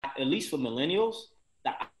at least for millennials,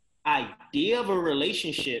 the idea of a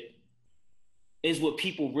relationship is what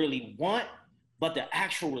people really want, but the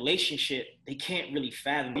actual relationship, they can't really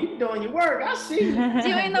fathom. You're doing your work, I see.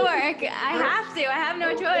 Doing the work. I have to. I have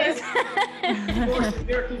no choice.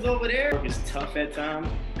 Miracles over there. It's tough at times,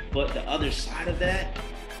 but the other side of that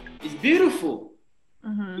is beautiful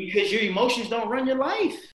because your emotions don't run your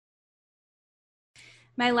life.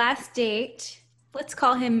 My last date, let's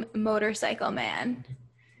call him Motorcycle Man.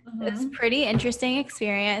 It's a pretty interesting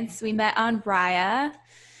experience. We met on Raya.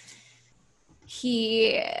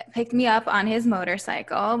 He picked me up on his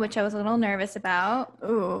motorcycle, which I was a little nervous about.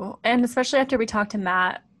 Ooh, and especially after we talked to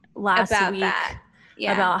Matt last week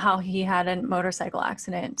about how he had a motorcycle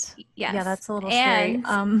accident. Yes. Yeah, that's a little scary.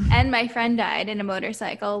 And my friend died in a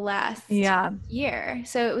motorcycle last year.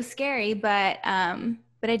 So it was scary, but I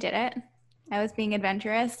did it. I was being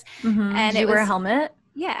adventurous. And did you wear a helmet?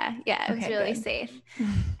 Yeah, it was really safe.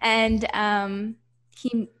 And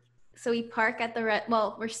we park at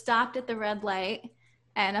we're stopped at the red light,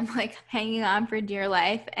 and I'm like hanging on for dear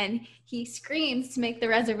life, and he screams to make the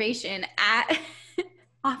reservation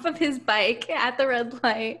off of his bike at the red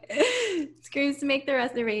light. Screams to make the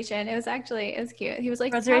reservation. It was cute. He was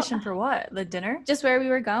like, reservation for what? The dinner? Just where we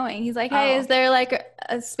were going. He's like, hey, is there like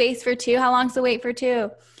a space for two? How long's the wait for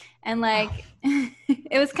two? And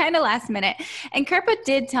it was kind of last minute. And Kirpa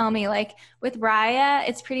did tell me, like, with Raya,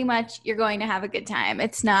 it's pretty much you're going to have a good time.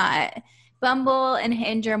 It's not. Bumble and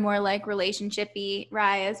Hinge are more like relationship-y.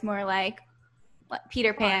 Raya is more like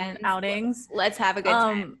Peter Pan outings. Let's have a good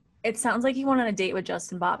time. It sounds like you went on a date with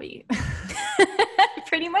Justin Bobby.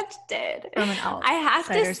 Pretty much did. From an I have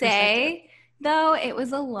to say, though, it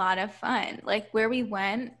was a lot of fun. Like, where we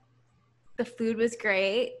went, the food was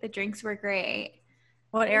great. The drinks were great.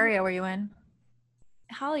 What area were you in?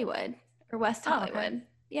 Hollywood or West Hollywood. Okay.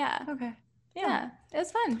 Yeah. Okay. Yeah. It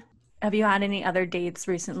was fun. Have you had any other dates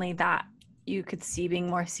recently that you could see being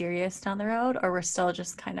more serious down the road, or we're still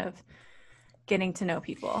just kind of getting to know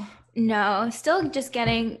people? No, still just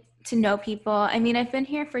getting to know people. I mean, I've been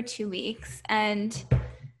here for 2 weeks, and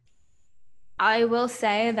I will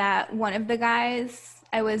say that one of the guys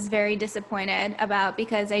I was very disappointed about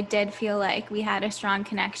because I did feel like we had a strong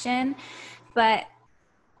connection, but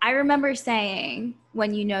I remember saying,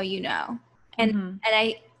 when you know, you know. And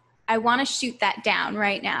I want to shoot that down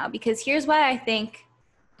right now, because here's why I think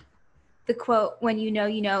the quote, when you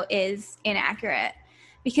know, is inaccurate.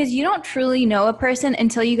 Because you don't truly know a person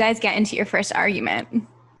until you guys get into your first argument.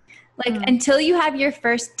 Like, until you have your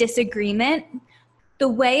first disagreement, the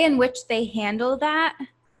way in which they handle that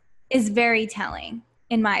is very telling,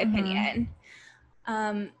 in my opinion.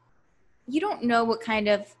 You don't know what kind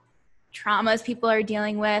of traumas people are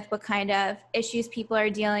dealing with, what kind of issues people are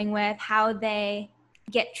dealing with, how they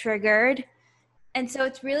get triggered. And so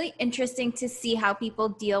it's really interesting to see how people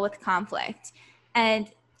deal with conflict.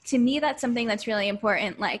 And to me, that's something that's really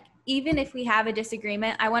important. Like, even if we have a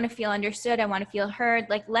disagreement, I want to feel understood. I want to feel heard.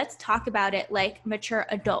 Like, let's talk about it like mature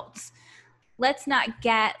adults. Let's not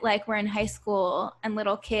get like we're in high school and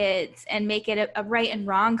little kids and make it a right and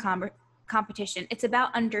wrong competition. It's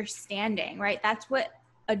about understanding, right? That's what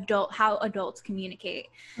how adults communicate.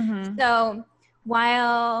 So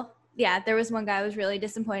while, there was one guy I was really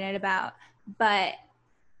disappointed about, but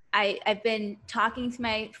I've been talking to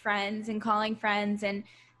my friends and calling friends and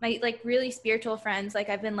my like really spiritual friends. Like,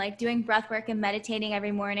 I've been like doing breath work and meditating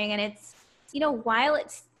every morning, and it's, while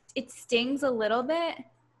it stings a little bit,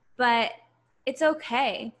 but it's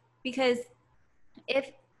okay, because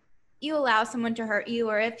if you allow someone to hurt you,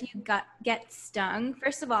 or if you get stung,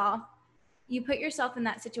 first of all, you put yourself in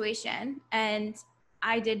that situation. And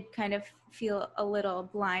I did kind of feel a little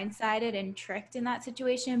blindsided and tricked in that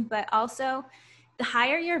situation. But also, the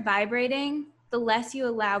higher you're vibrating, the less you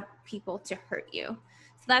allow people to hurt you.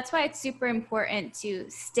 So that's why it's super important to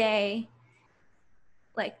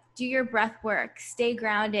do your breath work, stay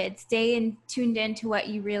grounded, tuned into what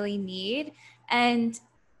you really need. And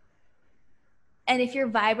if you're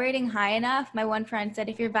vibrating high enough, my one friend said,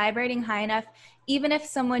 if you're vibrating high enough, even if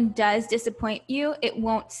someone does disappoint you, it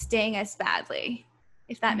won't sting as badly,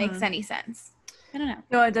 if that makes any sense. I don't know.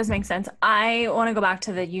 No, it does make sense. I want to go back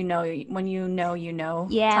to the when you know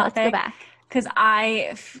Yeah, topic, let's go back. Because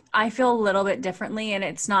I feel a little bit differently, and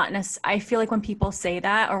it's not I feel like when people say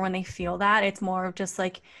that, or when they feel that, it's more of just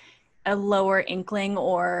like a lower inkling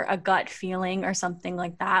or a gut feeling or something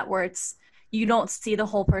like that, where it's, you don't see the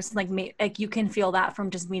whole person. Like you can feel that from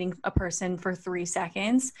just meeting a person for 3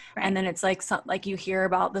 seconds. Right. And then it's like you hear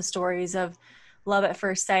about the stories of love at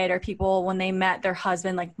first sight, or people when they met their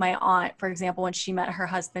husband, like my aunt, for example, when she met her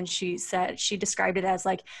husband, she said, she described it as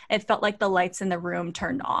like, it felt like the lights in the room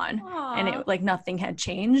turned on. Aww. And it like nothing had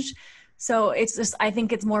changed. So it's just, I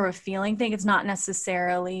think it's more of a feeling thing. It's not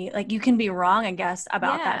necessarily like, you can be wrong, I guess,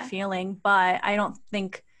 about that feeling, but I don't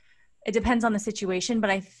think, it depends on the situation,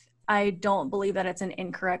 but I don't believe that it's an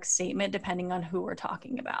incorrect statement depending on who we're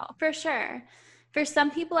talking about. For sure. For some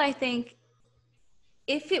people, I think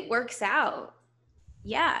if it works out,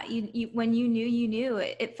 yeah, you when you knew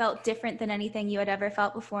it felt different than anything you had ever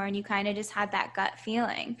felt before, and you kind of just had that gut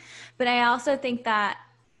feeling. But I also think that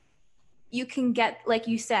you can get, like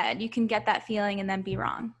you said, you can get that feeling and then be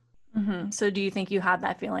wrong. Mm-hmm. So do you think you had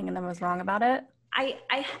that feeling and then was wrong about it? I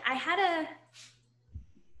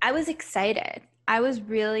was excited. I was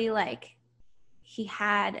really like, he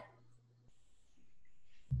had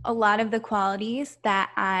a lot of the qualities that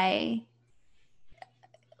I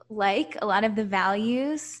like, a lot of the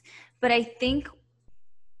values, but I think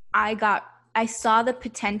I saw the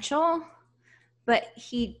potential, but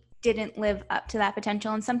he didn't live up to that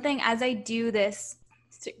potential. And something, as I do this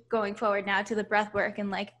going forward now to the breath work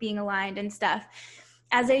and like being aligned and stuff,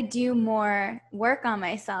 as I do more work on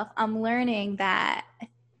myself, I'm learning that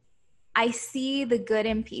I see the good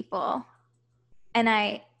in people and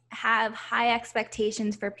I have high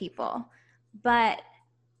expectations for people, but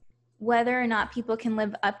whether or not people can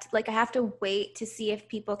live up to, like, I have to wait to see if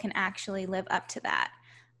people can actually live up to that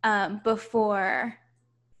before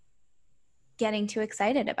getting too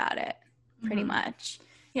excited about it, pretty much.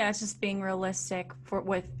 Yeah, it's just being realistic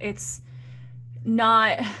it's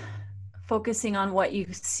not focusing on what you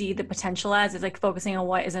see the potential as. It's like focusing on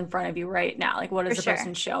what is in front of you right now. Like, what is the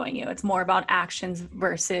person showing you? It's more about actions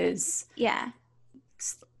versus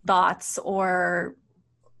thoughts or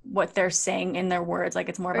what they're saying in their words. Like,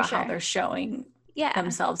 it's more about how they're showing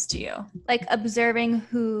themselves to you. Like observing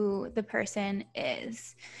who the person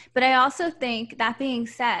is. But I also think, that being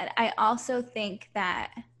said, I also think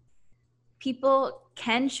that people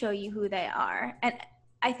can show you who they are. And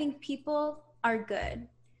I think people are good.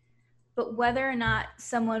 But whether or not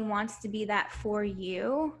someone wants to be that for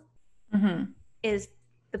you is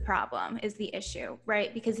the problem, is the issue,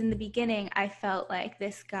 right? Because in the beginning, I felt like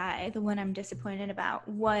this guy, the one I'm disappointed about,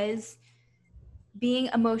 was being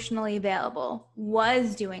emotionally available,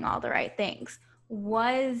 was doing all the right things,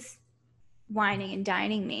 was whining and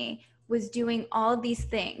dining me, was doing all of these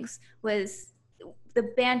things, was the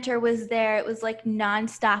banter was there, it was like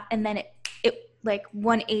nonstop, and then it like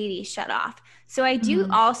 180 shut off. So I do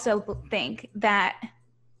also think that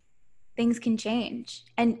things can change,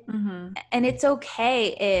 and it's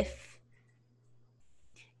okay if,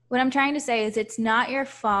 what I'm trying to say is, it's not your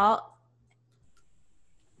fault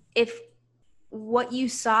if what you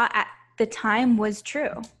saw at the time was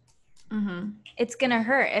true. It's gonna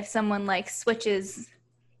hurt if someone like switches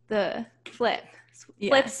the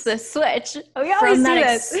flips the switch. We always do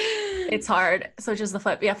this. It's hard. Switches the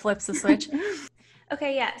flip. Yeah, flips the switch.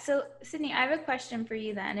 Okay, yeah. So, Sydney, I have a question for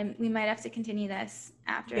you then, and we might have to continue this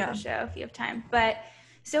after the show if you have time. But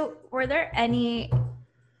so, were there any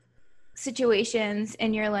situations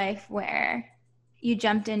in your life where you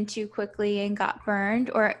jumped in too quickly and got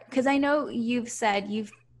burned? Or, because I know you've said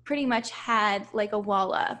you've pretty much had like a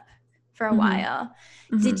wall up for a while.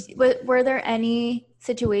 Were there any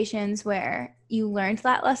situations where you learned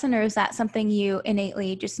that lesson, or is that something you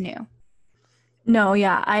innately just knew? No,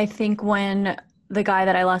 yeah. I think when the guy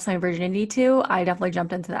that I lost my virginity to, I definitely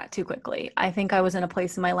jumped into that too quickly. I think I was in a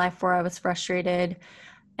place in my life where I was frustrated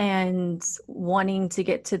and wanting to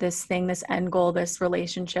get to this thing, this end goal, this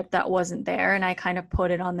relationship that wasn't there. And I kind of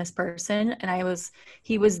put it on this person, and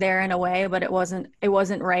he was there in a way, but it wasn't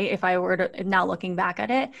right if I were to, now looking back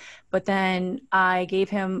at it. But then I gave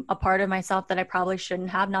him a part of myself that I probably shouldn't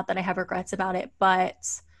have. Not that I have regrets about it, but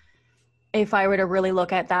if I were to really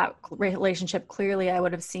look at that relationship clearly, I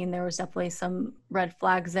would have seen there was definitely some red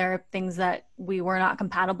flags there, things that we were not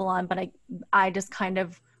compatible on. But I just kind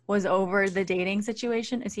of was over the dating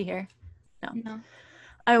situation. Is he here? No.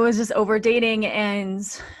 I was just over dating and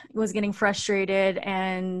was getting frustrated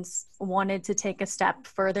and wanted to take a step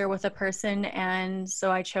further with a person. And so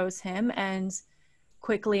I chose him. And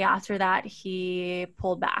quickly after that, he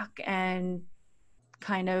pulled back and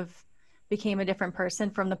kind of became a different person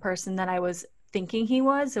from the person that I was thinking he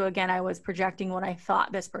was. So again, I was projecting what I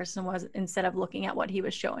thought this person was instead of looking at what he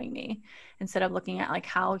was showing me, instead of looking at like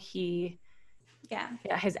how he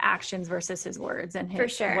his actions versus his words and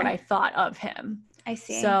what I thought of him. I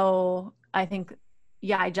see. So I think,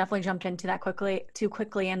 I definitely jumped into that too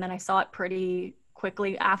quickly. And then I saw it pretty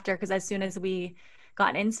quickly after, because as soon as we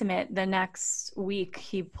got intimate, the next week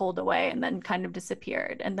he pulled away and then kind of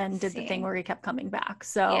disappeared, and then did the thing where he kept coming back.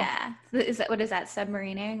 So yeah, what is that,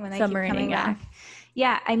 submarining, when they keep submarining, coming yeah. back?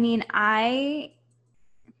 Yeah, I mean,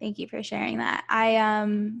 thank you for sharing that.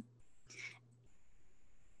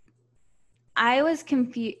 I was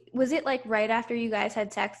confused. Was it like right after you guys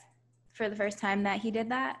had sex for the first time that he did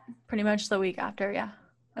that? Pretty much the week after, yeah.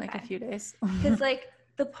 Okay. Like a few days. Because like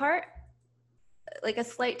the part, like a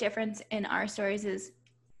slight difference in our stories is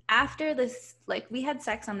after this, like we had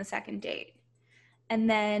sex on the second date. And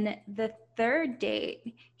then the third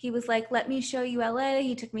date, he was like, let me show you LA.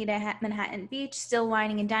 He took me to Manhattan Beach, still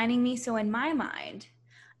whining and dining me. So in my mind,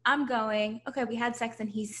 I'm going, okay, we had sex and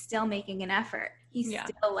he's still making an effort. He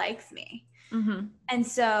still likes me. Mm-hmm. And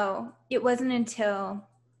so it wasn't until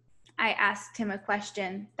I asked him a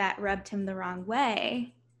question that rubbed him the wrong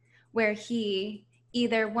way, where he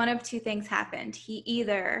either, one of two things happened. He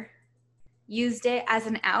either used it as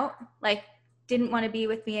an out, like didn't want to be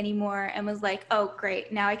with me anymore and was like, oh,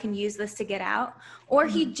 great, now I can use this to get out. Or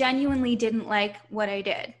he genuinely didn't like what I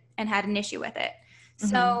did and had an issue with it.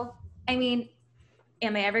 So, I mean,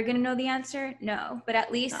 am I ever going to know the answer? No, but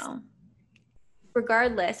at least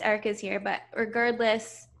regardless, Erica's here, but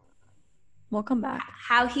regardless, we'll come back.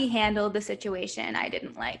 How he handled the situation, I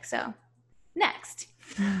didn't like. So, next.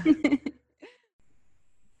 Good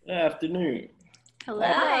afternoon. Hello.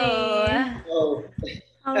 Hi. So,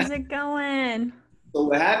 how's it going? So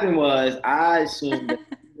what happened was I assumed that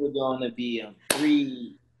we were going to be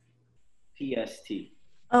 3 PST.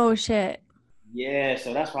 Oh, shit. Yeah,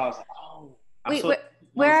 so that's why I was like, oh. Wait,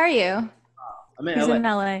 where are you? I'm in He's LA. in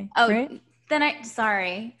LA. Oh, right? then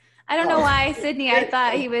sorry. I don't know why, Sydney, I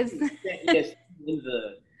thought he was. Yes, in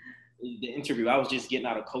the interview, I was just getting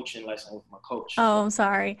out a coaching lesson with my coach. Oh, I'm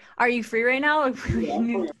sorry. Are you free right now? Yeah,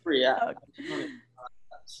 I'm free.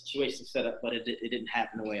 Situation set up, but it didn't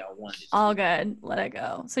happen the way I wanted it. All good. Let it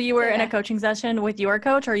go. So you were in a coaching session with your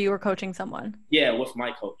coach, or you were coaching someone? Yeah, with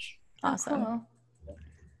my coach. Awesome. Cool.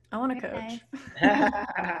 I want to coach.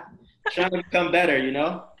 Trying to become better, you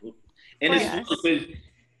know? And it's Yes. because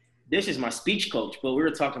this is my speech coach, but we were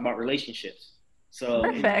talking about relationships. So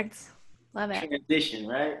Perfect. Love it. transition,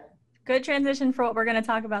 right? Good transition for what we're going to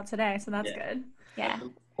talk about today. So that's good. Yeah.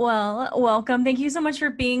 Well, welcome. Thank you so much for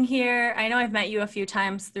being here. I know I've met you a few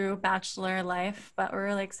times through Bachelor life, but we're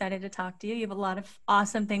really excited to talk to you. You have a lot of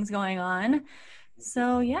awesome things going on.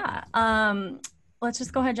 So yeah, let's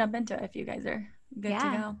just go ahead and jump into it if you guys are good to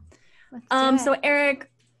go. Let's do it. So Eric,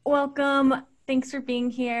 welcome. Thanks for being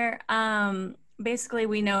here. Basically,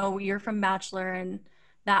 we know you're from Bachelor and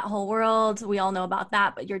that whole world. We all know about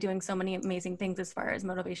that, but you're doing so many amazing things as far as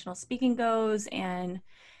motivational speaking goes, and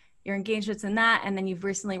your engagements in that. And then you've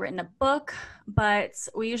recently written a book, but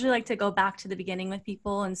we usually like to go back to the beginning with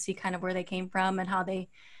people and see kind of where they came from and how they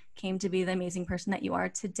came to be the amazing person that you are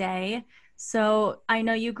today. So I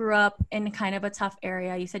know you grew up in kind of a tough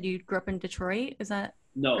area. You said you grew up in Detroit. Is that?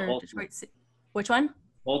 No, Baltimore. Detroit. Which one?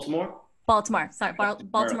 Baltimore. Sorry,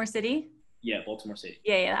 Baltimore City? Yeah, Baltimore City.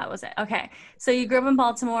 Yeah, that was it. Okay. So you grew up in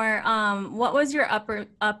Baltimore. What was your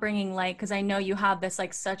upbringing like? Because I know you have this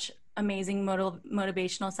like such amazing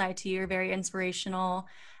motivational side to you. You're very inspirational.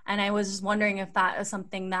 And I was just wondering if that is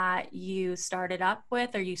something that you started up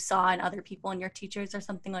with, or you saw in other people and your teachers or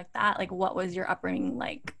something like that. Like, what was your upbringing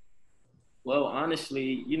like? Well,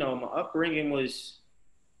 honestly, you know, my upbringing was,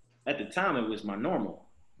 at the time, it was my normal.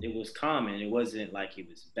 It was common. It wasn't like it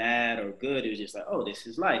was bad or good. It was just like, oh, this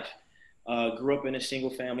is life. Grew up in a single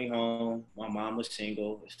family home. My mom was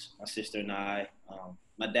single. It's my sister and I.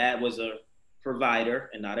 My dad was a provider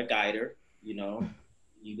and not a guider. You know,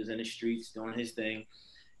 he was in the streets doing his thing.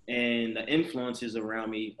 And the influences around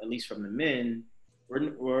me, at least from the men, were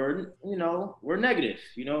negative.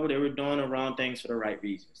 You know, they were doing the wrong things for the right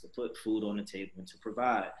reasons, to put food on the table and to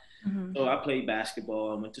provide. Mm-hmm. So I played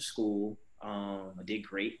basketball. I went to school. I did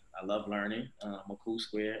great. I love learning. I'm a cool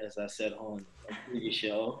square, as I said on a previous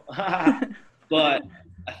show. But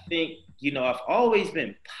I think, you know, I've always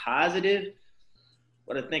been positive,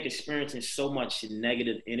 but I think experiencing so much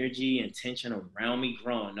negative energy and tension around me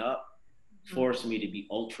growing up forced me to be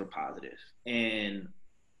ultra positive. And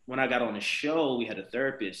when I got on the show, we had a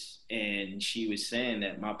therapist, and she was saying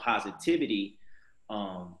that my positivity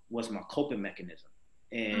was my coping mechanism,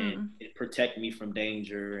 and it protected me from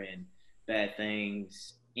danger and bad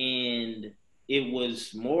things. And it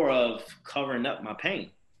was more of covering up my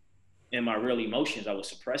pain and my real emotions. I was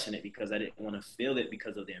suppressing it because I didn't want to feel it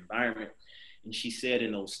because of the environment. And she said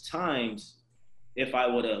in those times, if I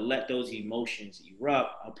would have let those emotions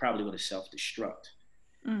erupt, I probably would have self-destruct.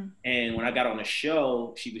 And when I got on the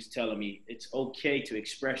show, she was telling me, it's okay to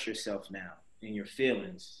express yourself now. and your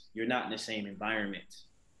feelings, you're not in the same environment.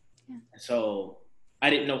 Yeah. So I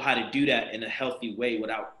didn't know how to do that in a healthy way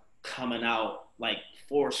without coming out like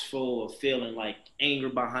forceful or feeling like anger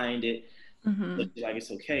behind it. Mm-hmm. But like,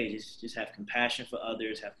 it's okay. Just have compassion for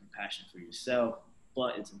others, have compassion for yourself.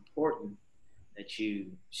 But it's important that you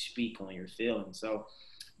speak on your feelings. So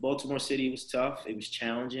Baltimore City was tough. It was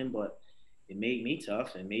challenging, but it made me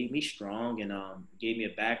tough and made me strong, and gave me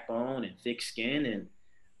a backbone and thick skin. And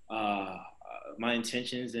my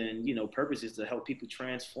intentions and purpose is to help people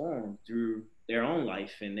transform through their own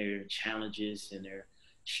life and their challenges and their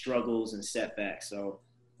struggles and setbacks. So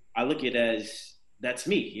I look at it as that's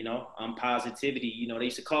me. I'm positivity. They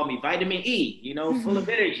used to call me vitamin E. Full of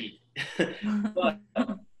energy. But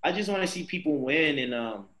I just want to see people win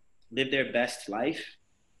and live their best life,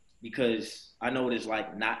 because I know what it's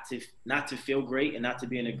like not to feel great and not to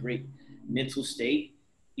be in a great mental state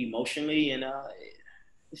emotionally, and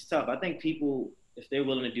it's tough. I think people, if they're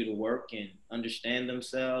willing to do the work and understand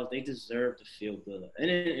themselves, they deserve to feel good. And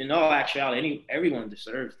in all actuality, everyone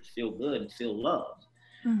deserves to feel good and feel loved.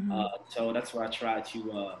 Mm-hmm. So that's what I try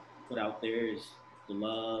to put out there is the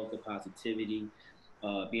love, the positivity,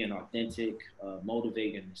 being authentic,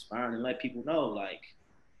 motivating, inspiring, and let people know like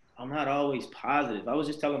I'm not always positive. I was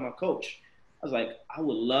just telling my coach, I was like, I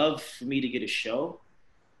would love for me to get a show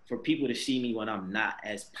for people to see me when I'm not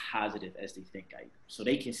as positive as they think I am, so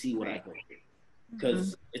they can see what I go through. Mm-hmm.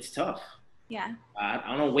 Because it's tough. Yeah.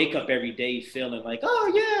 I don't wake up every day feeling like,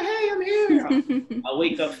 oh yeah, hey, I'm here. I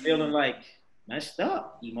wake up feeling like messed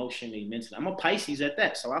up emotionally, mentally. I'm a Pisces at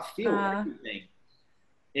that, so I feel everything.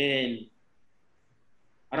 And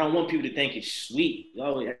I don't want people to think it's sweet.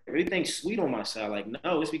 Oh, everything's sweet on my side. Like,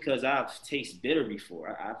 no, it's because I've tasted bitter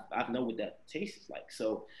before. I know what that tastes like.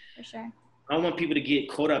 So For sure. I don't want people to get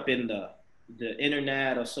caught up in the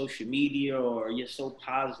internet or social media or you're so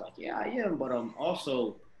positive. Like, yeah, I am, but I'm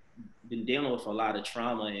also been dealing with a lot of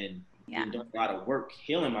trauma and Yeah. been doing a lot of work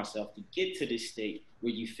healing myself to get to this state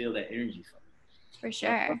where you feel that energy from me. For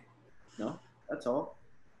sure. No, that's all.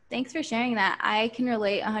 Thanks for sharing that. I can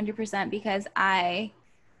relate 100% because I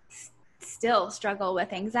still struggle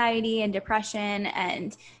with anxiety and depression,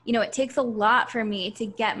 and it takes a lot for me to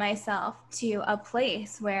get myself to a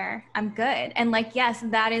place where I'm good. And like, yes,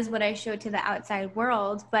 that is what I show to the outside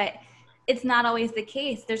world, but it's not always the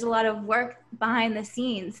case. There's a lot of work behind the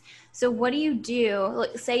scenes. So what do you do?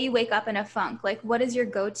 Like, say you wake up in a funk, like what is your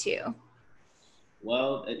go-to?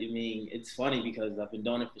 Well, I mean, it's funny because I've been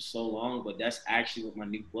doing it for so long, but that's actually what my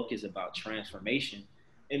new book is about, transformation.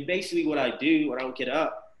 And basically what I do when I get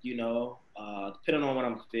up, depending on what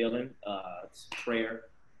I'm feeling, it's prayer.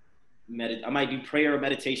 I might do prayer or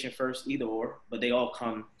meditation first, either or, but they all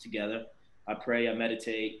come together. I pray, I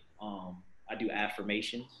meditate, I do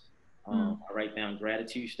affirmations, I write down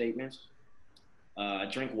gratitude statements, I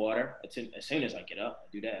drink water as soon as I get up.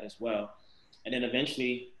 I do that as well. And then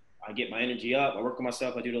eventually I get my energy up, I work on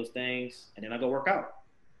myself, I do those things, and then I go work out.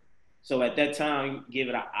 So at that time, give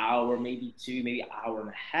it an hour, maybe two, maybe an hour and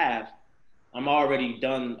a half. I'm already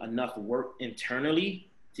done enough work internally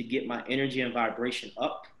to get my energy and vibration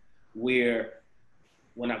up, where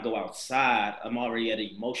when I go outside, I'm already at an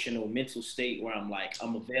emotional, mental state where I'm like,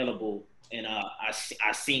 I'm available and I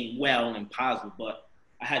seem well and positive, but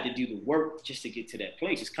I had to do the work just to get to that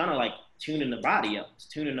place. It's kind of like tuning the body up, it's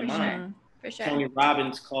tuning the For mind. sure. For sure. Tony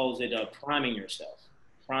Robbins calls it priming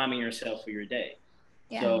yourself for your day.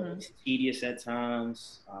 Yeah. So it's tedious at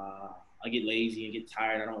times. I get lazy and get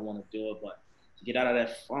tired. I don't want to do it, but to get out of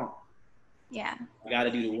that funk, Yeah. I got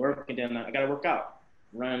to do the work, and then I got to work out,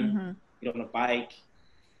 run, get on a bike,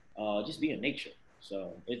 just be in nature.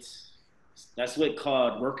 So that's what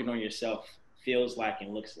called working on yourself feels like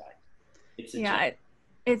and looks like. It's a job.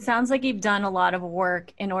 It sounds like you've done a lot of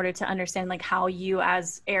work in order to understand like how you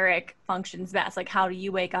as Eric functions best. Like, how do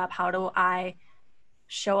you wake up? How do I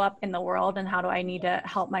show up in the world, and how do I need to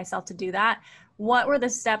help myself to do that? What were the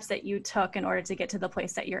steps that you took in order to get to the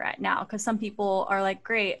place that you're at now? Because some people are like,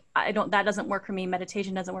 great, that doesn't work for me.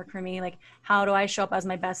 Meditation doesn't work for me. Like, how do I show up as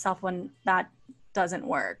my best self when that doesn't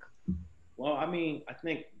work? Well, I mean, I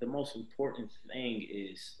think the most important thing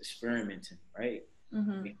is experimenting, right?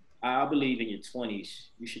 Mm-hmm. I believe in your 20s,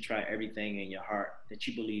 you should try everything in your heart that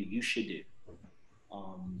you believe you should do,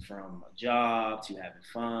 from a job to having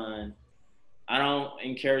fun. I don't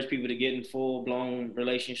encourage people to get in full-blown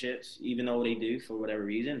relationships, even though they do for whatever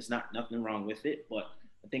reason. It's not nothing wrong with it, but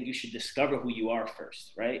I think you should discover who you are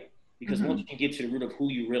first, right? Because once you get to the root of who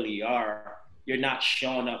you really are, you're not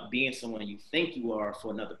showing up being someone you think you are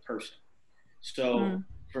for another person. So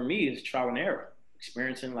for me, it's trial and error,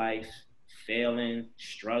 experiencing life, failing,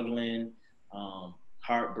 struggling,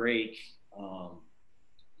 heartbreak, um,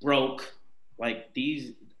 broke. Like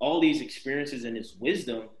all these experiences and this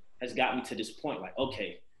wisdom has got me to this point. Like,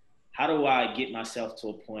 okay, how do I get myself to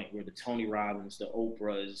a point where the Tony Robbins, the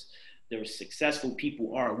Oprahs, the successful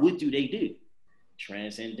people are? What do they do?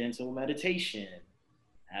 Transcendental meditation,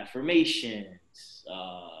 affirmations,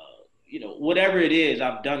 whatever it is.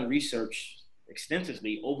 I've done research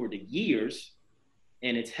extensively over the years,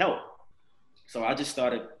 and it's helped. So I just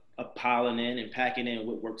started piling in and packing in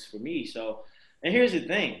what works for me. So, and here's the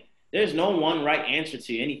thing: there's no one right answer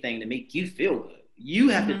to anything to make you feel good. You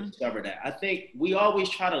have to discover that. I think we always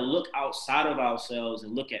try to look outside of ourselves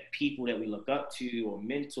and look at people that we look up to, or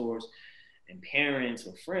mentors and parents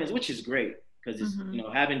or friends, which is great because it's,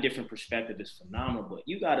 having different perspective is phenomenal. But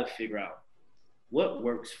you got to figure out what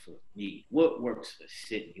works for me, what works for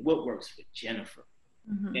Sydney, what works for Jennifer,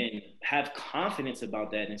 and have confidence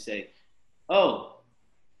about that and say, oh,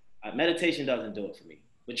 meditation doesn't do it for me.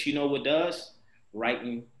 But you know what does?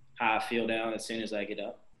 Writing how I feel down as soon as I get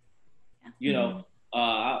up.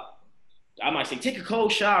 I might say, take a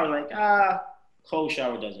cold shower. Like, cold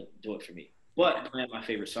shower doesn't do it for me. But playing my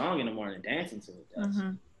favorite song in the morning, dancing to it does.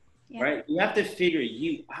 Right? You have to figure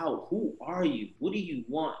you out. Who are you? What do you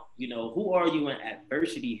want? Who are you when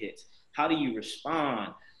adversity hits? How do you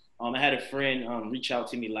respond? I had a friend reach out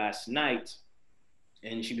to me last night,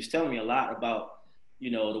 and she was telling me a lot about,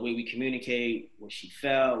 the way we communicate, what she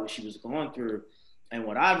felt, what she was going through. And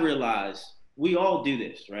what I've realized, we all do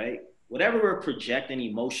this, right? Whatever we're projecting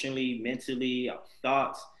emotionally, mentally, our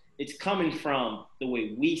thoughts, it's coming from the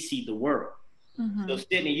way we see the world. So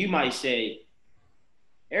Sydney, you might say,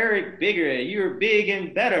 Eric, bigger, you're big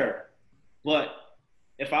and better. But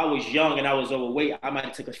if I was young and I was overweight, I might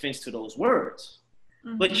have took offense to those words.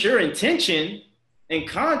 But your intention and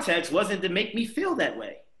context wasn't to make me feel that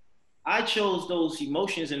way. I chose those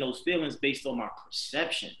emotions and those feelings based on my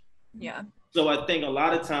perception. Yeah. So I think a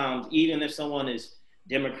lot of times, even if someone is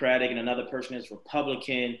Democratic and another person is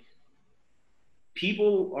Republican,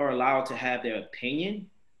 people are allowed to have their opinion,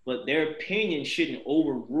 but their opinion shouldn't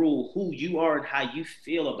overrule who you are and how you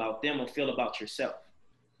feel about them or feel about yourself.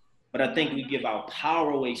 But I think we give our power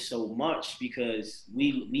away so much because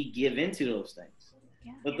we give into those things.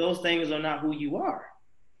 Yeah. But those things are not who you are.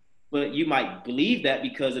 But you might believe that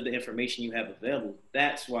because of the information you have available.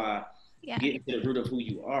 That's why getting to the root of who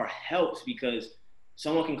you are helps, because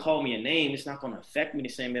someone can call me a name. It's not going to affect me the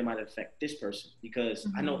same way it might affect this person, because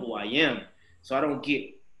I know who I am. So I don't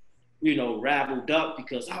get, raveled up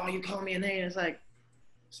because, you call me a name. It's like,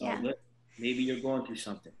 maybe you're going through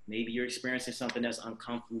something. Maybe you're experiencing something that's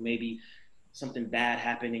uncomfortable. Maybe something bad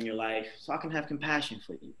happened in your life. So I can have compassion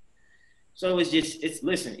for you. So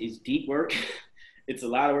it's deep work. It's a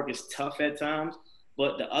lot of work. It's tough at times.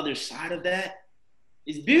 But the other side of that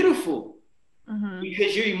is beautiful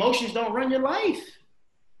because your emotions don't run your life.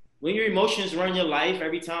 When your emotions run your life,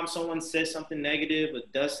 every time someone says something negative or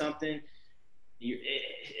does something,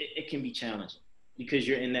 it can be challenging because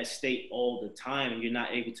you're in that state all the time and you're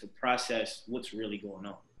not able to process what's really going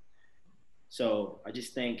on. So I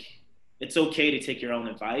just think it's okay to take your own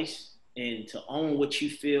advice and to own what you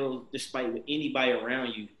feel despite what anybody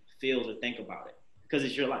around you feels or think about it, because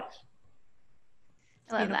it's your life.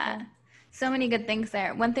 I love that. So many good things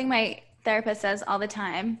there. One thing my therapist says all the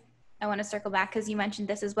time, I want to circle back because you mentioned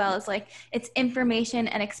this as well, is like, it's information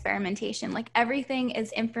and experimentation. Like, everything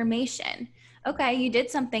is information. Okay, you did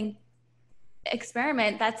something,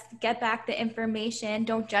 experiment. That's get back the information.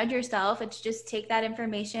 Don't judge yourself. It's just take that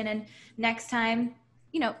information and next time,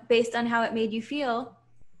 based on how it made you feel,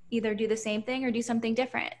 either do the same thing or do something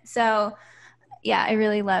different. So yeah, I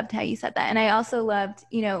really loved how you said that. And I also loved,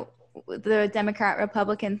 the Democrat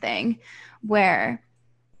Republican thing, where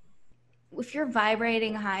if you're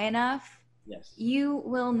vibrating high enough, you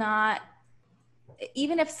will not,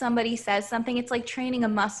 even if somebody says something, it's like training a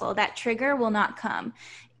muscle. That trigger will not come.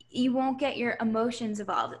 You won't get your emotions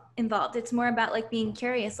involved. It's more about like being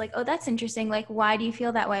curious, like, oh, that's interesting. Like, why do you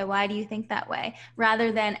feel that way? Why do you think that way?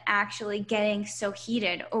 Rather than actually getting so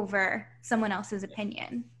heated over someone else's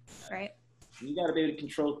opinion, right? You got to be able to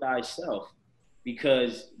control thyself,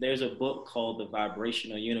 because there's a book called The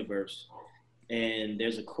Vibrational Universe. And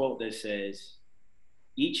there's a quote that says,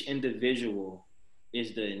 each individual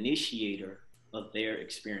is the initiator of their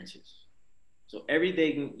experiences. So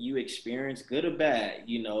everything you experience, good or bad,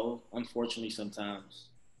 unfortunately sometimes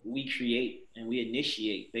we create and we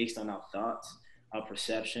initiate based on our thoughts, our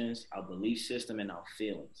perceptions, our belief system, and our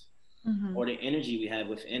feelings, or the energy we have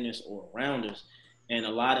within us or around us. And a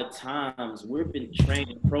lot of times we've been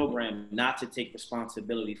trained and programmed not to take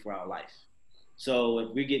responsibility for our life. So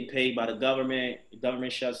if we're getting paid by the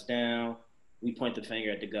government shuts down, we point the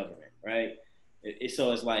finger at the government, right?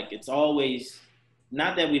 So it's like, it's always,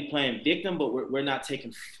 not that we're playing victim, but we're not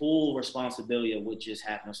taking full responsibility of what just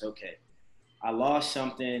happened. It's okay. I lost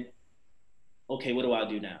something. Okay, what do I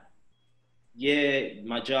do now? Yeah,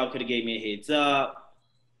 my job could have gave me a heads up,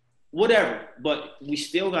 whatever. But we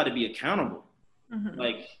still got to be accountable. Mm-hmm.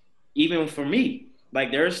 Like, even for me,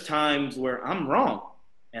 like there's times where I'm wrong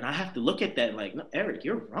and I have to look at that like, no, Eric,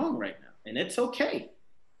 you're wrong right now. And it's okay.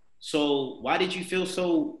 So why did you feel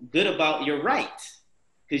so good about your right?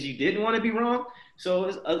 Because you didn't want to be wrong.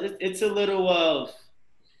 So it's a little of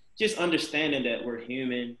just understanding that we're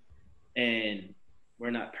human and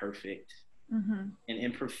we're not perfect. Mm-hmm. And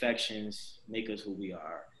imperfections make us who we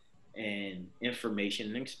are. And information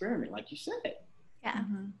and experiment, like you said. Yeah.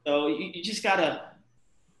 Mm-hmm. So you just gotta,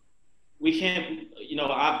 we can't,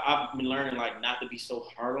 I've been learning like not to be so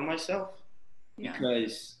hard on myself. Yeah.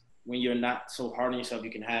 Because when you're not so hard on yourself,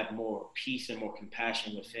 you can have more peace and more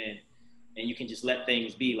compassion within, and you can just let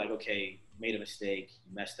things be like, okay, made a mistake,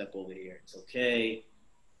 you messed up over here, it's okay,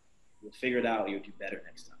 you'll figure it out, you'll do better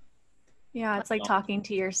next time. Yeah, it's like talking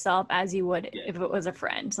to yourself as you would if it was a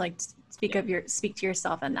friend, like speak to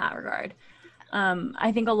yourself in that regard.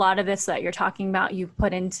 I think a lot of this that you're talking about, you've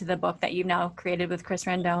put into the book that you've now created with Chris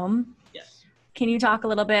Randome. Yes. Can you talk a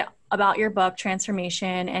little bit about your book,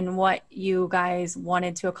 Transformation, and what you guys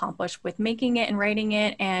wanted to accomplish with making it and writing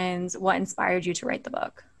it, and what inspired you to write the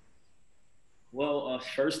book? Well,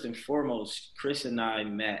 first and foremost, Chris and I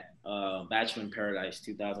met Bachelor in Paradise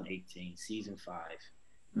 2018, season 5.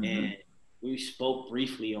 Mm-hmm. And we spoke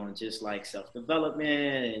briefly on just like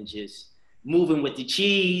self-development and just moving with the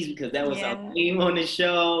cheese, because that was our theme on the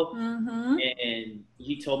show. Mm-hmm. And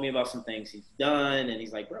he told me about some things he's done, and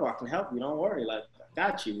he's like, bro, I can help you, don't worry, like I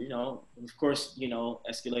got you, And of course,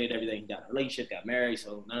 escalated everything, got a relationship, got married,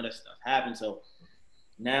 so none of that stuff happened. So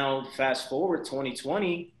now fast forward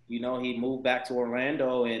 2020, he moved back to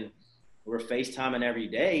Orlando and we're FaceTiming every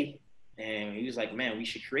day. And he was like, man, we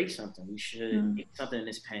should create something. We should get something in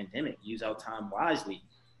this pandemic, use our time wisely.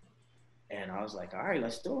 And I was like, all right,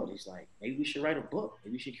 let's do it. He's like, maybe we should write a book.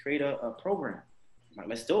 Maybe we should create a program. I'm like,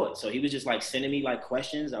 let's do it. So he was just like sending me like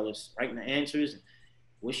questions. I was writing the answers.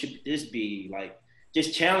 What should this be? Like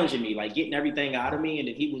just challenging me, like getting everything out of me. And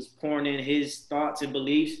then he was pouring in his thoughts and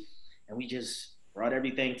beliefs. And we just brought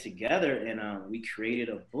everything together. And we created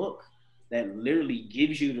a book that literally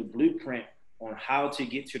gives you the blueprint on how to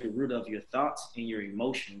get to the root of your thoughts and your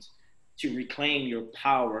emotions to reclaim your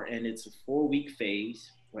power. And it's a 4-week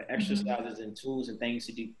phase with exercises and tools and things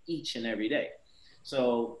to do each and every day.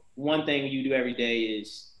 So one thing you do every day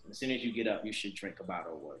is, as soon as you get up, you should drink a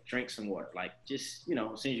bottle of water, drink some water. Like just,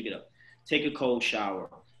 as soon as you get up, take a cold shower.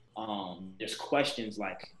 There's questions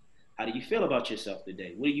like, how do you feel about yourself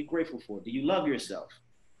today? What are you grateful for? Do you love yourself?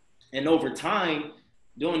 And over time,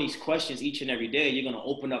 doing these questions each and every day, you're going to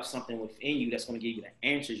open up something within you that's going to give you the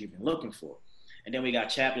answers you've been looking for. And then we got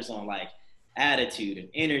chapters on like attitude and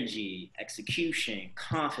energy, execution,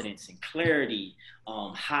 confidence and clarity,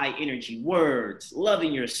 high energy words,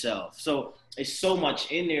 loving yourself. So it's so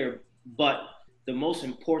much in there, but the most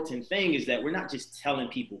important thing is that we're not just telling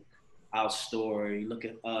people our story, look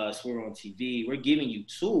at us, we're on TV, we're giving you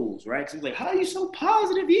tools, right? Because it's like, how are you so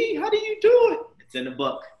positive, E? How do you do it? It's in the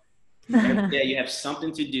book. Every day you have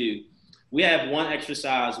something to do. We have one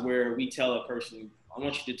exercise where we tell a person, I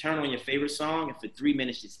want you to turn on your favorite song and for 3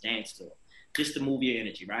 minutes just dance to it, just to move your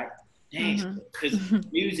energy, right? Dance to it.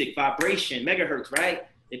 Because music, vibration, megahertz, right?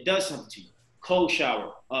 It does something to you. Cold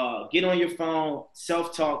shower, get on your phone,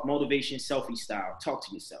 self-talk, motivation, selfie style. Talk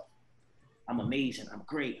to yourself. I'm amazing, I'm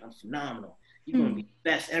great, I'm phenomenal. You're going to be the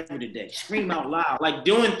best ever today. Scream out loud. Like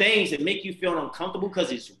doing things that make you feel uncomfortable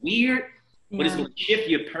because it's weird. But it's going to shift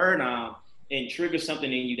your paradigm and trigger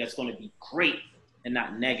something in you that's going to be great and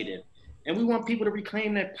not negative. And we want people to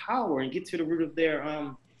reclaim that power and get to the root of their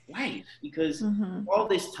life, because all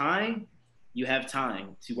this time, you have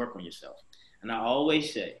time to work on yourself. And I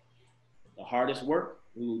always say, the hardest work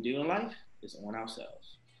we will do in life is on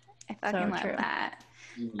ourselves. I fucking love that.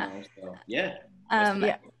 So, yeah.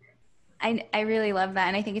 I really love that.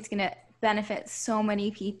 And I think it's going to benefit so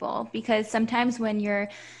many people, because sometimes when you're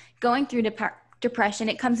going through depression,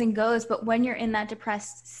 it comes and goes, but when you're in that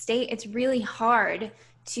depressed state, it's really hard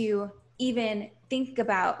to even think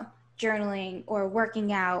about journaling or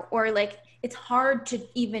working out, or like it's hard to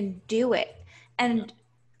even do it. And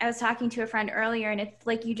I was talking to a friend earlier, and it's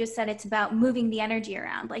like you just said, it's about moving the energy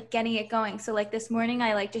around, like getting it going. So like this morning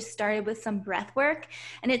I like just started with some breath work,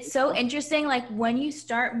 and it's so interesting, like when you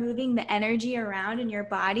start moving the energy around in your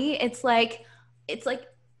body, it's like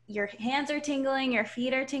your hands are tingling, your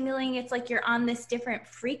feet are tingling. It's like you're on this different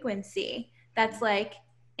frequency that's like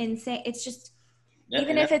insane. It's just, That-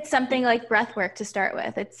 even and if that's it's something like breath work to start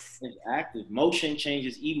with, it's active. Motion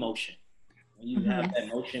changes emotion. When you have Yes. that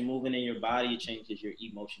motion moving in your body, it changes your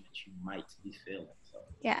emotion that you might be feeling. So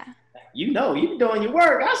yeah. you know, you're doing your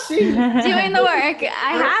work. I see you. Doing the work.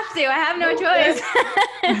 I have to. I have no choice.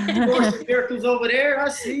 Course miracles over there. I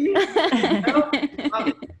see you. Love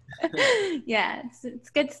it. Yeah, it's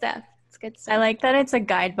good stuff. It's good stuff. I like that it's a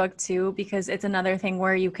guidebook too, because it's another thing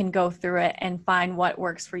where you can go through it and find what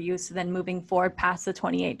works for you. So then moving forward past the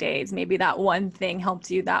 28 days, maybe that one thing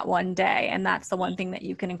helped you that one day. And that's the one thing that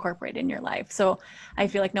you can incorporate in your life. So I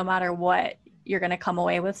feel like no matter what, you're going to come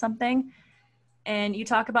away with something. And you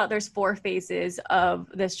talk about there's 4 phases of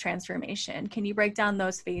this transformation. Can you break down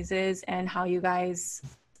those phases and how you guys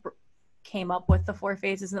came up with the 4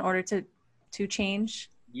 phases in order to change?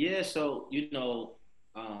 Yeah, so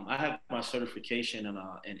I have my certification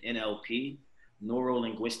in NLP, neuro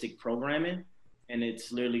linguistic programming, and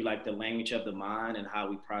it's literally like the language of the mind and how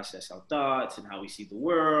we process our thoughts and how we see the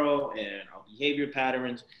world and our behavior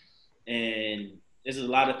patterns. And there's a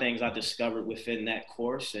lot of things I discovered within that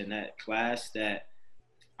course and that class that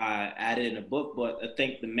I added in a book. But I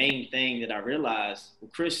think the main thing that I realized,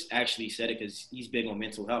 well, Chris actually said it because he's big on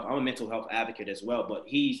mental health. I'm a mental health advocate as well, but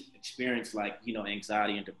he's experienced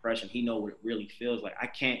anxiety and depression. He knows what it really feels like. I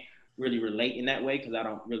can't really relate in that way because I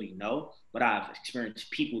don't really know, but I've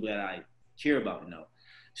experienced people that I hear about and know.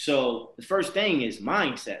 So the first thing is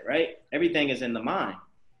mindset, right? Everything is in the mind.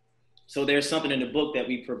 So there's something in the book that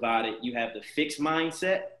we provided. You have the fixed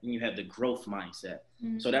mindset and you have the growth mindset.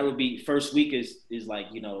 Mm-hmm. So that would be first week is like,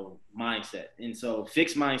 mindset. And so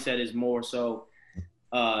fixed mindset is more so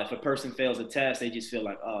if a person fails a test, they just feel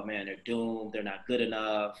like, oh man, they're doomed. They're not good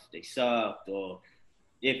enough. They sucked. Or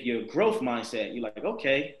if you're growth mindset, you're like,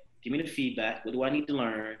 okay, give me the feedback. What do I need to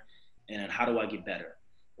learn? And how do I get better?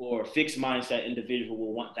 Or fixed mindset individual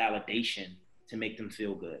will want validation to make them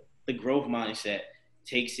feel good. The growth mindset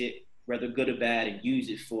takes it, whether good or bad, and use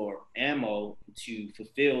it for ammo to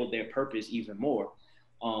fulfill their purpose even more.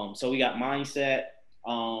 So we got mindset.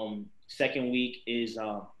 Second week is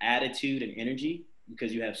attitude and energy,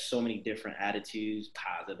 because you have so many different attitudes,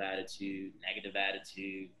 positive attitude, negative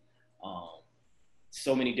attitude,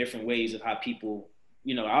 so many different ways of how people,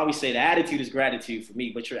 I always say the attitude is gratitude for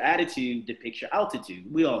me, but your attitude depicts your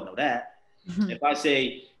altitude. We all know that. Mm-hmm. If I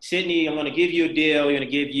say, Sydney, I'm going to give you a deal, I'm going to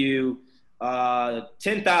give you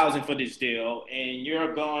 $10,000 for this deal, and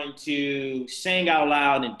you're going to sing out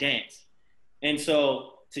loud and dance. And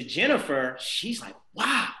so to Jennifer, she's like,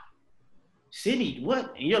 wow, Sydney,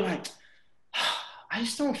 what? And you're like, I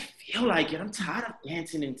just don't feel like it. I'm tired of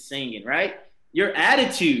dancing and singing, right? Your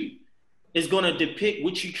attitude is going to depict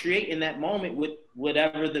what you create in that moment with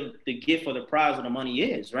whatever the gift or the prize or the money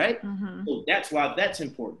is, right? Mm-hmm. So that's why that's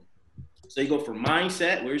important. So you go from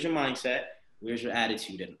mindset. Where's your mindset? Where's your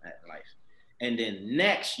attitude in life? And then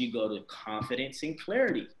next you go to confidence and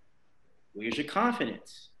clarity. Where's your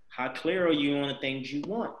confidence? How clear are you on the things you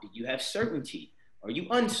want? Do you have certainty? Are you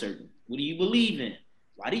uncertain? What do you believe in?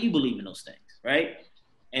 Why do you believe in those things, right?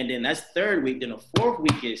 And then that's third week. Then the fourth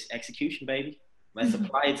week is execution, baby. Let's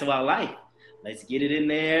apply it to our life. Let's get it in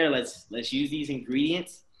there. Let's use these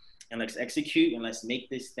ingredients and let's execute and let's make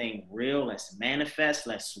this thing real. Let's manifest.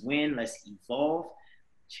 Let's win. Let's evolve.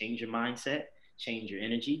 Change your mindset. Change your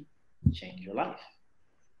energy. Change your life.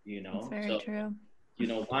 That's very true.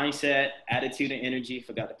 Mindset, attitude, and energy.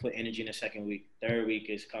 Forgot to put energy in the second week. Third week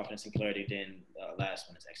is confidence and clarity. Then last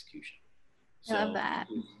one is execution. So, I love that.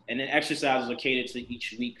 And then exercises are catered to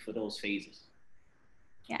each week for those phases.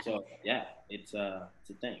 Yeah. So yeah, it's a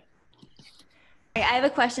thing. I have a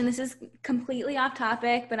question. This is completely off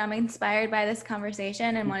topic, but I'm inspired by this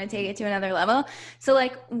conversation and want to take it to another level. So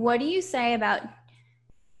what do you say about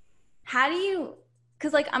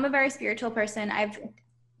because I'm a very spiritual person.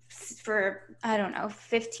 For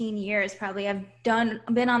 15 years probably, I've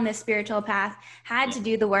been on this spiritual path, had to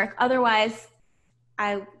do the work. Otherwise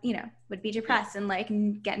I, would be depressed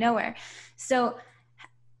and get nowhere. So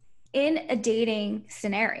in a dating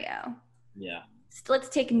scenario, let's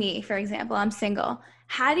take me, for example, I'm single.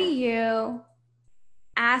 How do you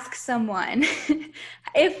ask someone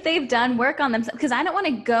if they've done work on themselves? Because I don't want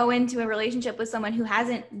to go into a relationship with someone who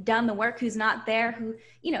hasn't done the work, who's not there, who,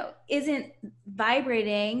 isn't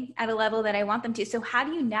vibrating at a level that I want them to. So how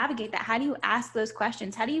do you navigate that? How do you ask those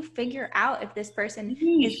questions? How do you figure out if this person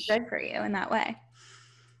is good for you in that way?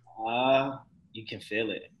 You can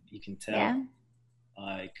feel it. You can tell. Yeah.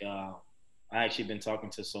 I actually been talking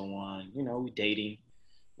to someone, we dating,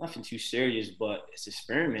 nothing too serious, but it's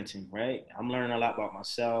experimenting, right? I'm learning a lot about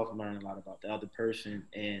myself. I'm learning a lot about the other person.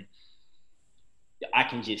 And I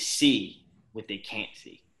can just see what they can't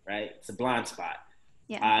see, right? It's a blind spot.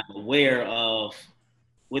 Yeah. I'm aware of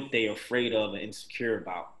what they're afraid of and insecure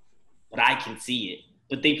about, but I can see it.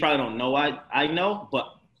 But they probably don't know I know,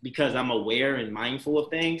 but because I'm aware and mindful of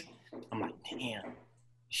things, I'm like, damn,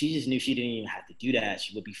 she just knew she didn't even have to do that.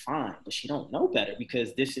 She would be fine, but she don't know better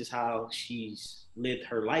because this is how she's lived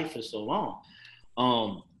her life for so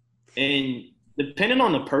long. And depending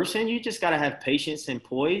on the person, you just gotta have patience and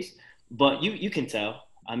poise, but you can tell.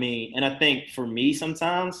 I mean, and I think for me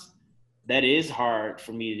sometimes that is hard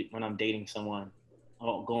for me when I'm dating someone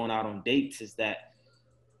or going out on dates is that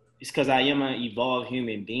it's because I am an evolved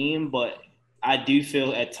human being, but I do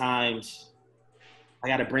feel at times I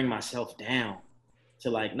got to bring myself down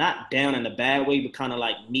to like not down in a bad way, but kind of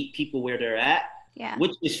like meet people where they're at, Yeah.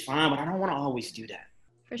 which is fine, but I don't want to always do that.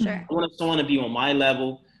 For sure. I want someone to be on my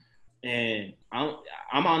level. And I'm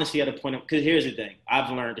honestly at a point because here's the thing. I've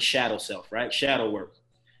learned the shadow self, right? Shadow work.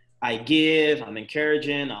 I give, I'm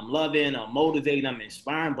encouraging, I'm loving, I'm motivating, I'm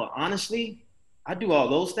inspiring. But honestly, I do all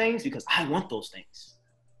those things because I want those things.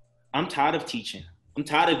 I'm tired of teaching. I'm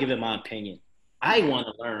tired of giving my opinion. I want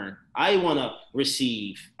to learn. I want to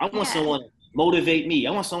receive. I want someone to motivate me.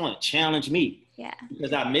 I want someone to challenge me. Yeah.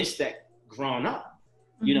 Because I missed that growing up,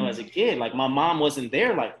 you know, as a kid. Like my mom wasn't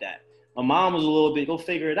there like that. My mom was a little bit, go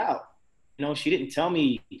figure it out. You know, she didn't tell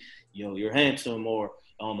me, you know, you're handsome or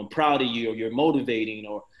I'm proud of you or you're motivating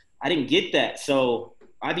or I didn't get that. So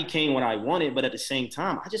I became what I wanted, but at the same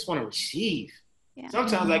time, I just want to receive. Yeah.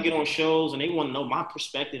 Sometimes I get on shows and they want to know my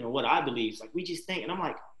perspective and what I believe. It's like, we just think, and I'm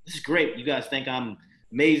like, this is great. You guys think I'm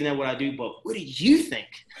amazing at what I do, but what do you think?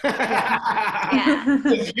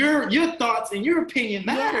 Your thoughts and your opinion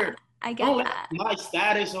matter. Yeah, I get Don't that. let my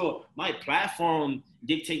status or my platform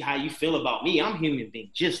dictate how you feel about me. I'm a human being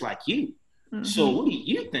just like you. Mm-hmm. So what do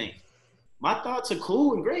you think? My thoughts are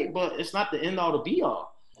cool and great, but it's not the end all to be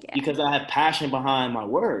all. Yeah. Because I have passion behind my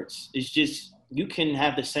words. It's just, you can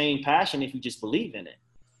have the same passion if you just believe in it.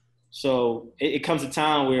 So it comes a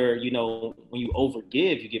time where, you know, when you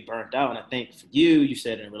overgive, you get burnt out. And I think for you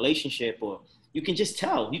said in a relationship, or you can just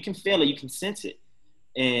tell, you can feel it, you can sense it.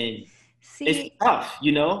 And it's tough,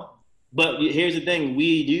 you know, but here's the thing. We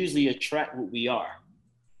usually attract what we are,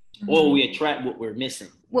 or we attract what we're missing.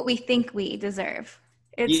 What we think we deserve.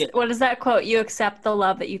 It's what is that quote? You accept the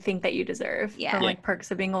love that you think that you deserve. Yeah. From like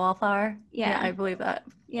Perks of Being a Wallflower. Yeah, I believe that.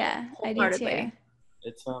 Yeah, I do too.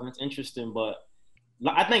 It's interesting, but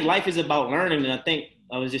I think life is about learning, and I think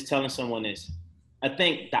I was just telling someone this. I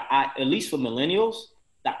think at least for millennials,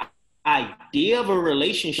 the idea of a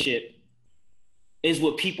relationship is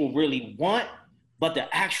what people really want, but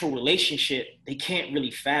the actual relationship they can't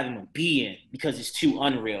really fathom or be in because it's too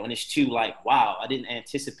unreal and it's too like, wow, I didn't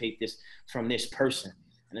anticipate this from this person.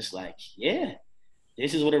 And it's like, yeah,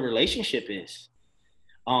 this is what a relationship is.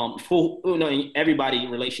 Everybody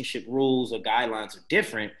relationship rules or guidelines are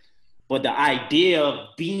different, but the idea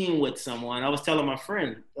of being with someone, I was telling my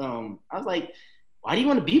friend, I was like, why do you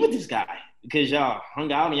want to be with this guy? Because y'all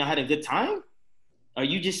hung out and y'all had a good time? Are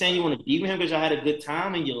you just saying you want to be with him because y'all had a good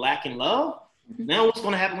time and you're lacking love? Mm-hmm. Now what's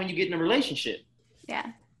going to happen when you get in a relationship? Yeah.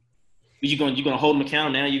 You're going to hold him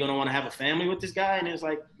accountable now? You're going to want to have a family with this guy? And it's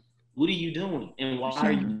like, what are you doing? And why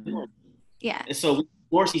are you doing it? Yeah. And so we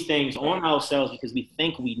force these things on ourselves because we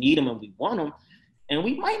think we need them and we want them. And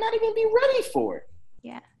we might not even be ready for it.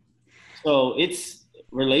 Yeah. So it's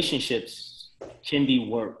relationships can be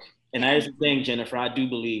work. And that is the thing, Jennifer, I do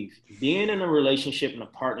believe being in a relationship and a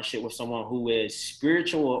partnership with someone who is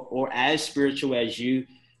spiritual or as spiritual as you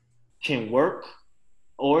can work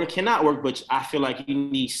or it cannot work. But I feel like you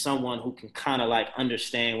need someone who can kind of like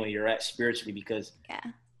understand where you're at spiritually because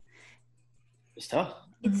it's tough.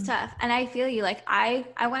 It's tough. And I feel you. Like I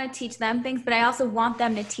want to teach them things, but I also want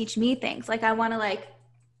them to teach me things. Like I want to like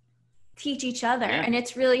teach each other. Yeah. And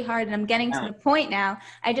it's really hard. And I'm getting to the point now.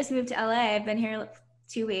 I just moved to LA. I've been here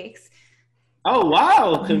 2 weeks. Oh,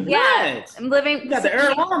 wow. Congrats. Yeah, I'm living. You got the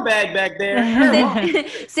Erewhon bag back there.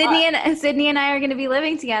 Sydney and I are going to be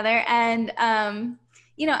living together. And,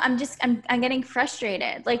 you know, I'm getting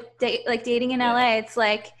frustrated. Like dating in LA, it's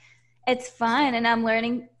like, it's fun and I'm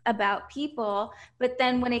learning about people. But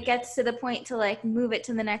then when it gets to the point to like move it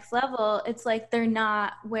to the next level, it's like, they're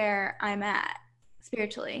not where I'm at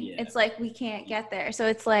spiritually. Yeah. It's like, we can't get there. So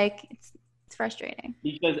it's like, it's frustrating.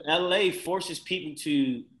 Because LA forces people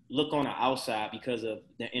to look on the outside because of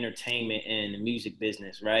the entertainment and the music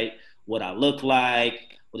business, right? What I look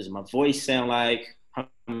like, what does my voice sound like, how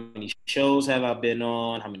many shows have I been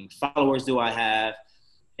on, how many followers do I have?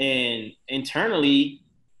 And internally,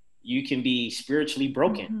 you can be spiritually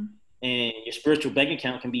broken and your spiritual bank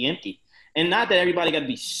account can be empty. And not that everybody got to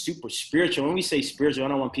be super spiritual. When we say spiritual, I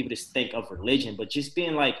don't want people to think of religion, but just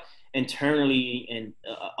being like internally and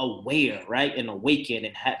aware, right? And awakened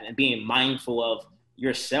and being mindful of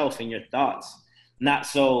yourself and your thoughts. Not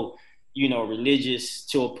so, religious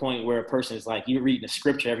to a point where a person is like, you're reading the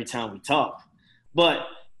scripture every time we talk, but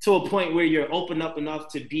to a point where you're open up enough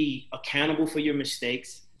to be accountable for your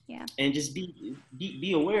mistakes. Yeah. And just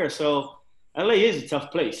be aware. So LA is a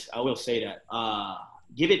tough place. I will say that.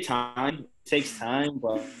 Give it time. It takes time,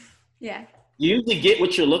 but yeah, you usually get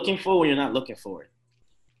what you're looking for when you're not looking for it.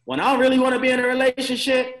 When I really want to be in a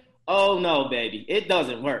relationship, oh no, baby, it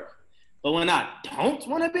doesn't work. But when I don't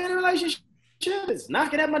want to be in a relationship, it's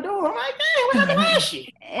knocking at my door. I'm like, man, what happened last year?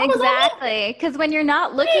 Exactly. Because when you're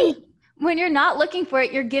not looking for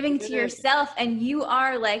it, you're giving to yourself, and you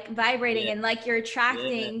are like vibrating and like you're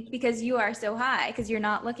attracting because you are so high because you're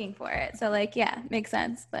not looking for it. So like, yeah, makes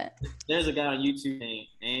sense. But there's a guy on YouTube named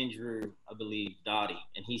Andrew, I believe, Dottie,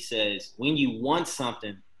 and he says when you want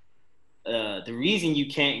something, the reason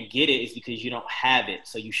you can't get it is because you don't have it.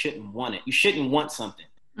 So you shouldn't want it. You shouldn't want something.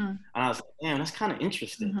 And I was like, damn, that's kind of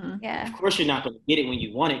interesting. Yeah. Of course, you're not going to get it when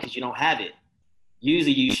you want it because you don't have it.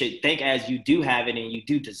 Usually you should think as you do have it and you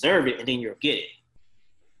do deserve it, and then you'll get it.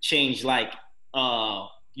 Change like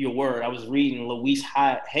your word. I was reading Louise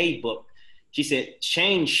Hay book. She said,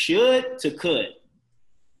 change should to could.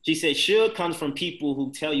 She said, should comes from people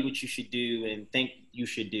who tell you what you should do and think you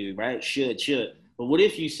should do, right? Should. But what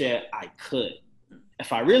if you said, I could?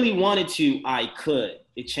 If I really wanted to, I could.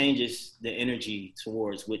 It changes the energy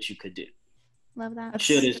towards what you could do. Love that.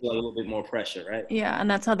 Should is a little bit more pressure, right? Yeah,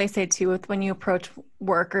 and that's how they say too with when you approach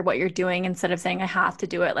work or what you're doing, instead of saying I have to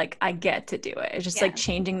do it, like I get to do it. It's just like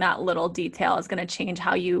changing that little detail is going to change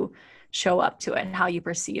how you show up to it and how you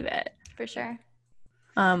perceive it. For sure.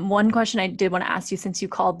 One question I did want to ask you, since you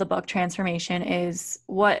called the book Transformation, is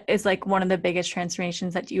what is like one of the biggest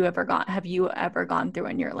transformations that you have you ever gone through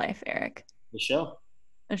in your life, Eric? The show.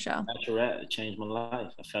 Bachelor. It changed my life.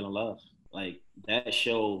 I fell in love. Like that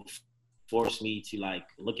show forced me to like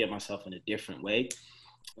look at myself in a different way.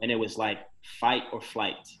 And it was like fight or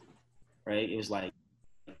flight, right? It was like,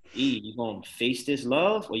 you gonna face this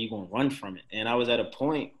love or you gonna run from it? And I was at a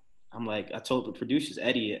point, I'm like, I told the producers,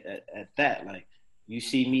 Eddie, at that, like, you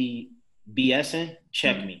see me BSing,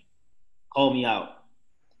 check me, call me out,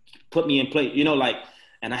 put me in place,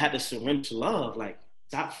 and I had to surrender to love, like,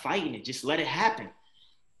 stop fighting it, just let it happen.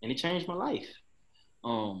 And it changed my life.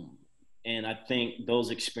 And I think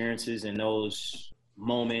those experiences and those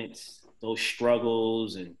moments, those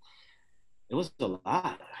struggles, and it was a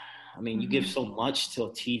lot. I mean, you give so much to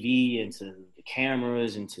TV and to the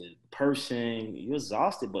cameras and to the person. You're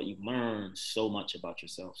exhausted, but you learn so much about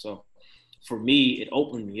yourself. So for me, it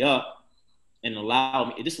opened me up and allowed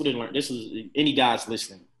me. This is any guys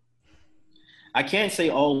listening. I can't say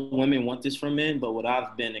all women want this from men, but what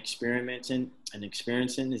I've been experiencing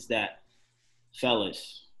is that,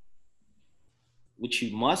 fellas, what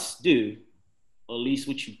you must do, or at least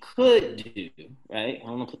what you could do, right? I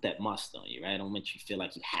don't want to put that must on you, right? I don't want you to feel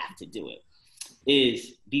like you have to do it,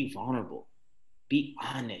 is be vulnerable, be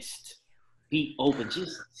honest, be open,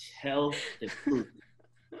 just tell the truth,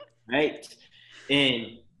 right?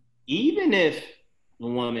 And even if the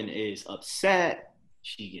woman is upset,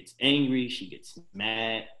 she gets angry, she gets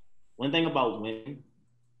mad, one thing about women,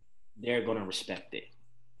 they're going to respect it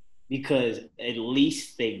because at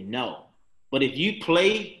least they know. But if you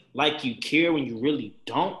play like you care when you really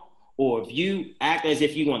don't, or if you act as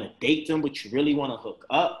if you want to date them but you really want to hook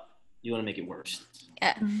up, you want to make it worse.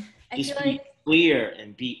 Yeah. Just be clear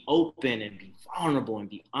and be open and be vulnerable and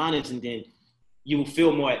be honest, and then you will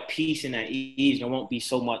feel more at peace and at ease. There won't be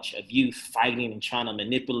so much of you fighting and trying to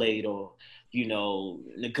manipulate or,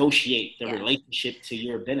 negotiate the relationship to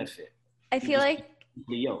your benefit. I feel like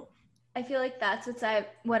that's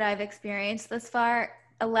what I've experienced thus far.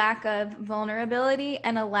 A lack of vulnerability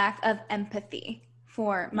and a lack of empathy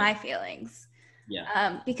for my feelings.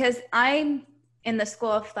 Yeah. Because I'm in the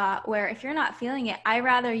school of thought where if you're not feeling it, I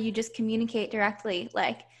rather you just communicate directly,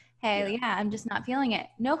 like, hey, I'm just not feeling it.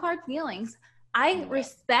 No hard feelings. I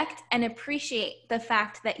respect and appreciate the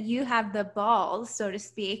fact that you have the balls, so to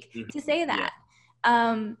speak, to say that.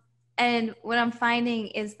 And what I'm finding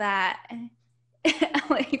is that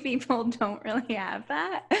LA people don't really have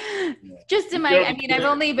that. Just in I've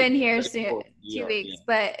only been here 2 weeks,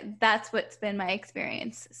 but that's what's been my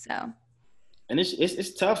experience. So, and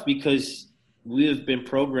it's tough because we have been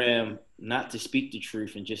programmed not to speak the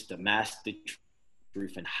truth and just to mask the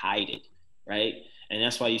truth and hide it, right? And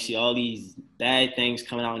that's why you see all these bad things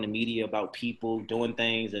coming out in the media about people doing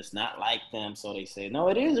things that's not like them. So they say, no,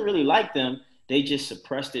 it isn't really like them. they just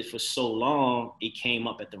suppressed it for so long, it came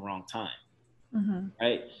up at the wrong time,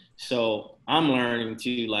 right? So I'm learning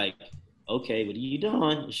to like, okay, what are you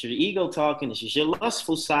doing? It's your ego talking. It's just your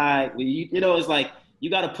lustful side. It's like you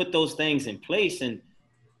got to put those things in place, and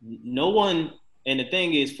no one. And the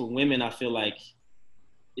thing is, for women, I feel like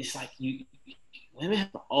it's like women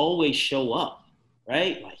have to always show up,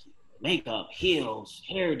 right? Like makeup, heels,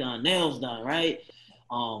 hair done, nails done, right?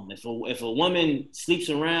 If a woman sleeps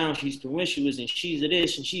around, she's promiscuous and she's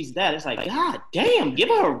this and she's that, it's like, God damn, give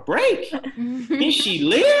her a break. Can she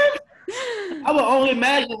live? I would only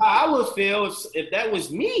imagine how I would feel if that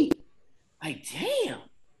was me. Like, damn.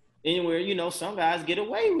 Anywhere, some guys get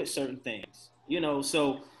away with certain things,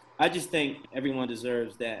 so I just think everyone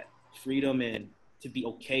deserves that freedom and to be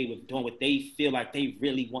okay with doing what they feel like they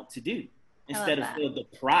really want to do instead of feel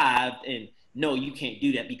deprived and no, you can't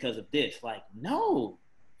do that because of this. Like, no,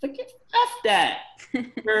 forget F that.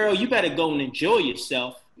 Girl, you better go and enjoy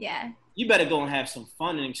yourself. Yeah. You better go and have some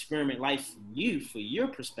fun and experiment life for your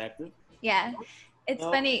perspective. Yeah. It's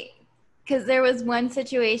funny because there was one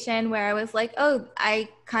situation where I was like, oh, I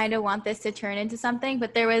kind of want this to turn into something.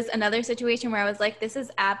 But there was another situation where I was like, this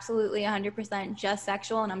is absolutely 100% just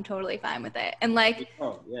sexual and I'm totally fine with it. And like,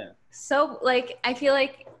 so like, I feel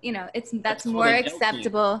like, that's more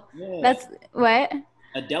acceptable. Yeah. That's what?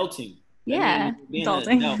 Adulting. Yeah.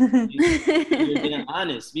 Adulting. You're being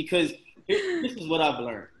honest, because this is what I've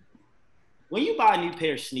learned. When you buy a new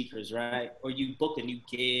pair of sneakers, right, or you book a new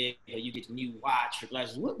gig, or you get a new watch or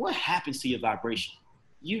glasses, what happens to your vibration?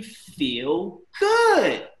 You feel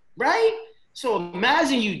good, right? So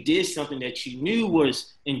imagine you did something that you knew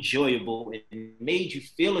was enjoyable and made you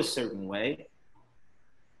feel a certain way.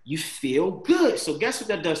 You feel good. So guess what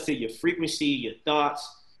that does to your frequency, your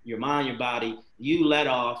thoughts, your mind, your body? You let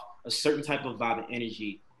off a certain type of vibe and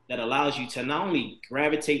energy that allows you to not only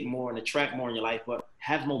gravitate more and attract more in your life, but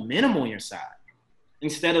have momentum on your side.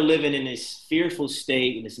 Instead of living in this fearful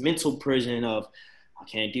state, in this mental prison of, I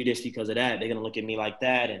can't do this because of that. They're going to look at me like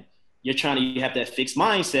that. And you have that fixed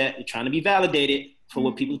mindset. You're trying to be validated for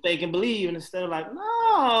what people think and believe. And instead of like,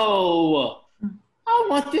 no, I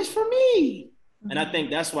want this for me. And I think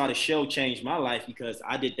that's why the show changed my life, because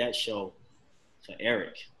I did that show for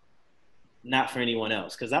Eric, not for anyone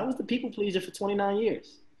else. Because I was the people pleaser for 29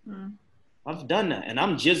 years. I've done that. And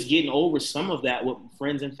I'm just getting over some of that with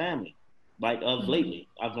friends and family, like of lately.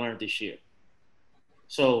 I've learned this year.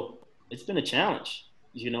 So it's been a challenge,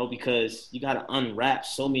 because you got to unwrap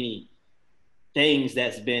so many things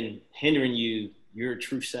that's been hindering your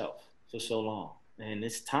true self for so long. And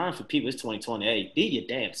it's time for people. It's 2020. Hey, be your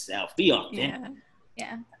damn self. Be authentic.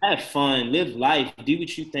 Yeah. Have fun. Live life. Do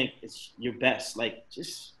what you think is your best. Like,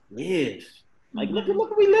 just live. Like, look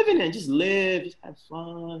what we living in. Just live. Just have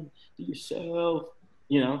fun. Be yourself.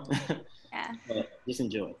 Yeah. Just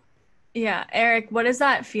enjoy it. Yeah. Eric, what is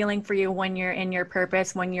that feeling for you when you're in your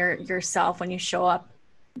purpose, when you're yourself, when you show up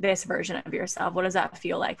this version of yourself? What does that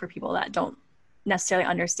feel like for people that don't necessarily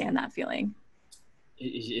understand that feeling?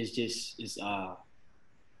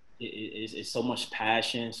 It's so much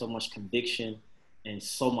passion, so much conviction, and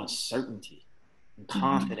so much certainty and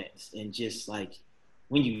confidence. And just like,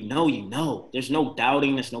 when you know, there's no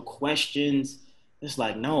doubting, there's no questions. It's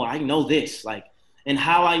like, no, I know this. Like, and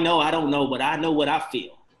how I know, I don't know, but I know what I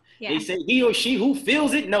feel. Yeah. They say he or she who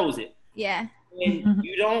feels it knows it. Yeah. And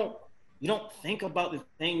you don't think about the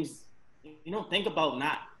things, you don't think about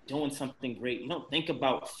not doing something great. You don't think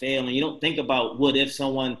about failing. You don't think about what if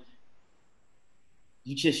someone,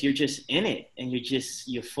 you're just in it, and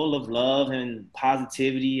you're full of love and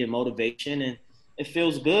positivity and motivation. And it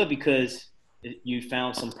feels good because you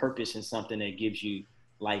found some purpose in something that gives you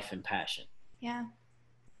life and passion. Yeah.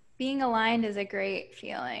 Being aligned is a great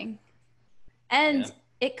feeling. And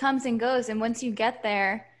it comes and goes. And once you get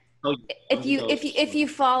there, if you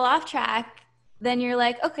fall off track, then you're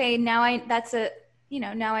like, okay, now I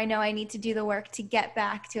know I need to do the work to get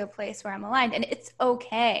back to a place where I'm aligned. And it's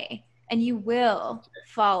okay. And you will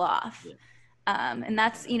fall off. Yeah. And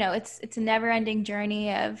that's, it's a never ending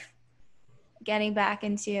journey of getting back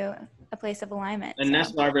into a place of alignment. And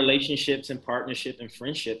that's why relationships and partnership and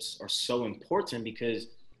friendships are so important, because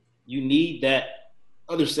you need that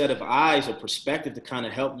other set of eyes or perspective to kind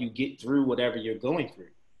of help you get through whatever you're going through.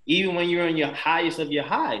 Even when you're in your highest of your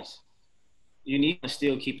highs, you need to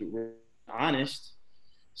still keep it honest.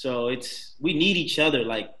 So we need each other.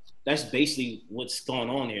 Like, that's basically what's going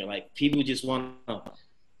on here. Like, people just want to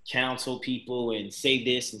counsel people and say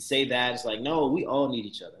this and say that. It's like, no, we all need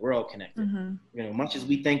each other. We're all connected. Much as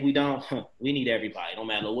we think we don't, we need everybody. No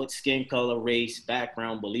matter what skin color, race,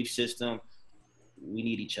 background, belief system, we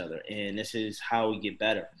need each other. And this is how we get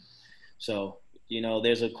better. So You know,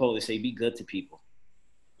 there's a quote that say, be good to people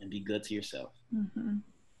and be good to yourself. Mm-hmm.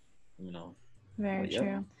 You know, very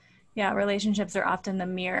true. Yeah, relationships are often the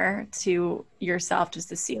mirror to yourself, just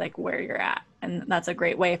to see like where you're at. And that's a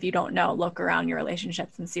great way. If you don't know, look around your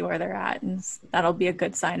relationships and see where they're at. And that'll be a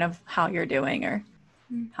good sign of how you're doing or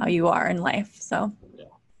how you are in life. So it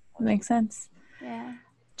makes sense. Yeah.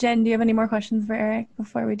 Jen, do you have any more questions for Eric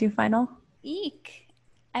before we do final? Eek.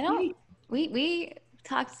 I don't, we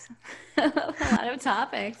talked a lot of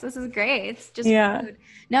topics. This is great. It's just food.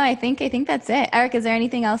 No, I think that's it. Eric, is there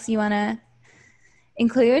anything else you want to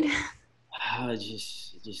include?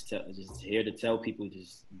 Just here to tell people,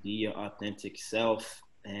 just be your authentic self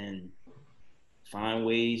and find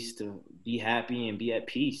ways to be happy and be at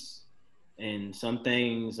peace. And some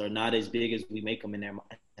things are not as big as we make them in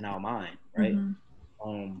our mind, right?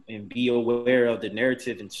 Mm-hmm. And be aware of the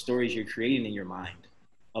narrative and stories you're creating in your mind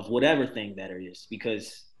of whatever thing that is,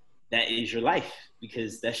 because that is your life,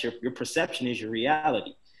 because that's your perception is your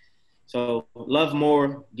reality. So love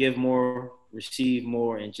more, give more, receive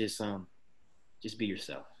more, and just be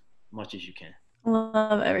yourself as much as you can.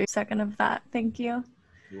 Love every second of that. Thank you.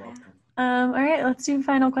 You're welcome. All right, let's do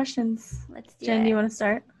final questions. Let's do Jen, it. do you want to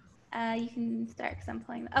start? You can start because I'm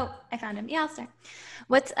pulling. Oh, I found him. Yeah, I'll start.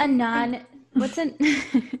 What's a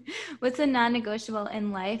non-negotiable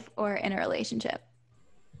in life or in a relationship?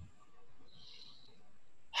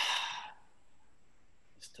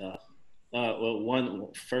 It's tough.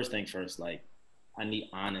 First thing first, like, I need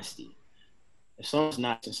honesty. If someone's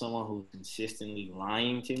not someone who's consistently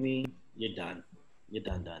lying to me, you're done. You're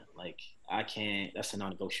done. Like, I can't. That's a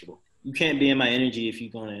non-negotiable. You can't be in my energy if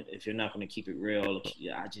you're not gonna keep it real.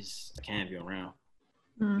 I can't be around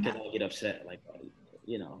because I get upset. Like,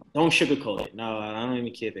 you know, don't sugarcoat it. No, I don't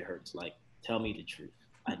even care if it hurts. Like, tell me the truth.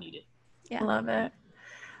 I need it. Yeah, love it.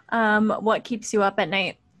 What keeps you up at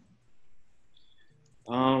night?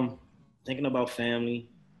 Thinking about family,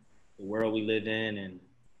 the world we live in, and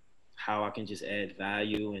how I can just add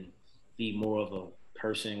value and be more of a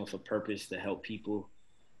person with a purpose to help people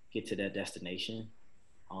get to that destination.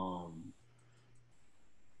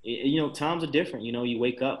 Times are different. You know, you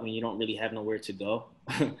wake up when you don't really have nowhere to go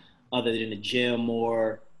other than the gym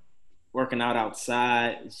or working out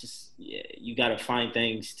outside. It's just, you got to find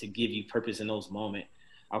things to give you purpose in those moments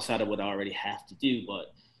outside of what I already have to do.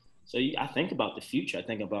 But I think about the future. I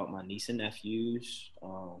think about my niece and nephews.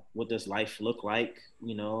 What does life look like?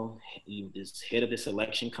 You know, this hit of this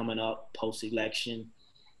election coming up, post-election,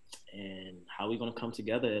 and how are we going to come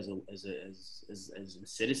together as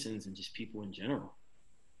citizens and just people in general.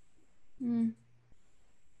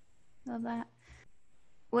 Love that.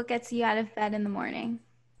 What gets you out of bed in the morning?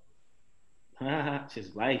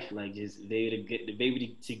 Just life, like just the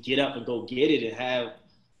baby to get up and go get it and have,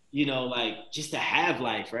 you know, like just to have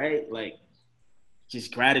life, right? Like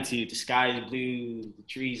just gratitude. The sky is blue, the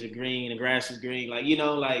trees are green, the grass is green. Like, you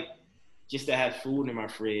know, like just to have food in my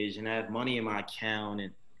fridge and have money in my account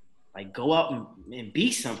and like go out and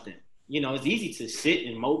be something. You know, it's easy to sit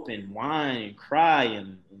and mope and whine and cry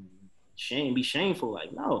and be shameful.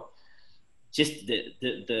 Like, no, just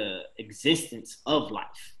the existence of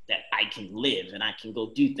life that I can live and I can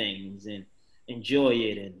go do things and enjoy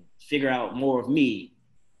it and figure out more of me.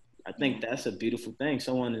 I think that's a beautiful thing.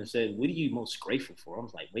 Someone has said, what are you most grateful for? I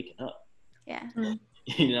was like, waking up. Yeah.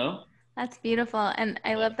 You know? That's beautiful. And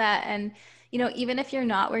I love that. And, you know, even if you're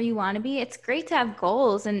not where you want to be, it's great to have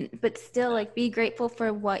goals but still like be grateful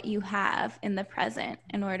for what you have in the present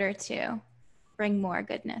in order to bring more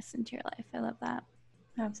goodness into your life. I love that.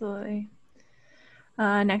 Absolutely.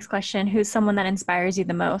 Next question. Who's someone that inspires you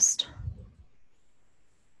the most?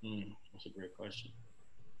 That's a great question.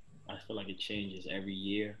 I feel like it changes every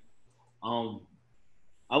year.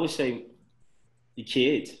 I would say the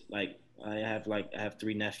kids. Like I have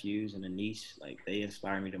 3 nephews and a niece. Like they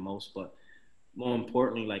inspire me the most. But more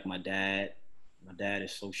importantly, like my dad. My dad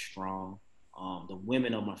is so strong. The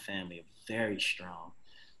women of my family are very strong.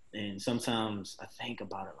 And sometimes I think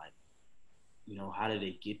about it like, you know, how do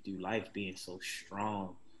they get through life being so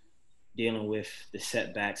strong, dealing with the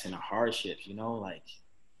setbacks and the hardships, you know, like,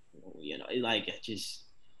 you know,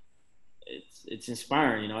 it's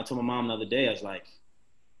inspiring. You know, I told my mom the other day, I was like,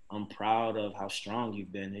 I'm proud of how strong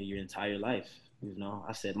you've been in your entire life. You know,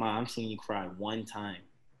 I said, Mom, I've seen you cry one time,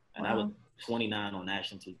 and I was 29 on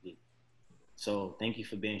national TV. So thank you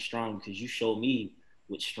for being strong because you showed me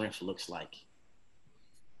what strength looks like.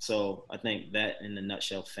 So I think that in a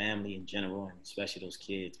nutshell, family in general, and especially those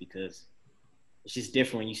kids, because it's just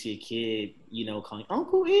different when you see a kid, you know, calling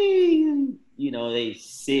Uncle E, and, you know, they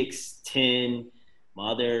 6, 10.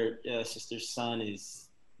 My other sister's son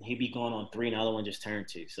he be going on 3, and the other one just turned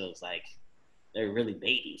 2. So it's like, they're really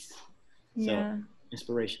babies. Yeah. So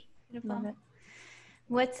inspiration. Love it.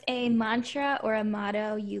 What's a mantra or a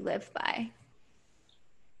motto you live by?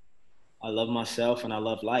 I love myself and I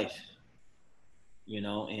love life.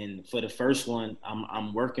 And for the first one,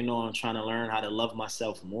 I'm working on trying to learn how to love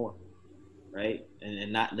myself more, right?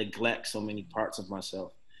 And not neglect so many parts of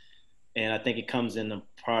myself. And I think it comes in the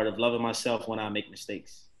part of loving myself when I make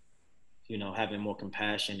mistakes, having more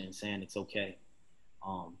compassion and saying it's okay.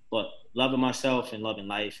 But loving myself and loving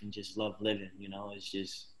life and just love living,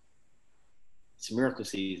 it's miracle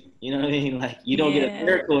season. You know what I mean? Like you don't get a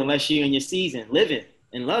miracle unless you're in your season, living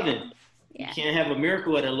and loving. You can't have a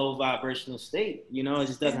miracle at a low vibrational state. It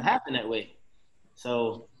just doesn't happen that way.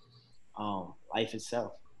 So, life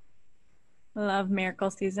itself. Love miracle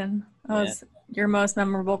season. That was your most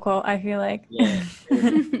memorable quote, I feel like. Yeah.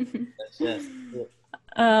 That's just it.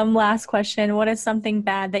 Last question. What is something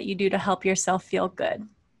bad that you do to help yourself feel good?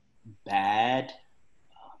 Bad?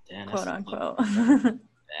 Oh, damn, quote unquote. Bad.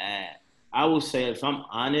 I will say, if I'm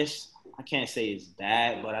honest, I can't say it's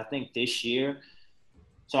bad, but I think this year,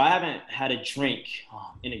 so I haven't had a drink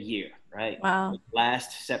in a year, right? Wow.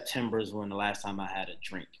 Last September is when the last time I had a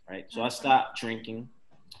drink, right? So I stopped drinking,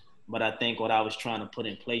 but I think what I was trying to put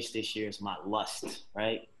in place this year is my lust,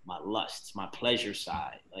 right? My lust, my pleasure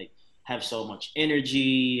side. Like, have so much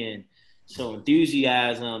energy and so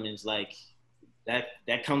enthusiasm, and it's like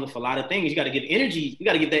that comes with a lot of things. You got to give energy. You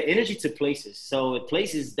got to give that energy to places. So at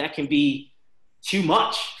places that can be too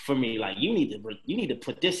much for me. Like you need to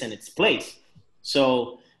put this in its place.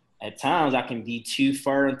 So at times I can be too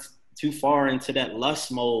far into that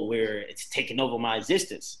lust mode where it's taking over my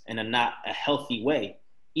existence in a not a healthy way,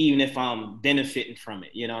 even if I'm benefiting from it.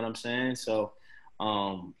 You know what I'm saying? So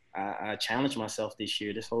I challenged myself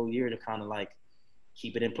this whole year to kind of like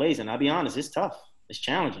keep it in place. And I'll be honest, it's tough. It's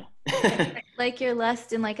challenging. Like your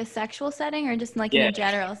lust in like a sexual setting or just like in a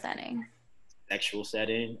general setting? Sexual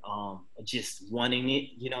setting, just wanting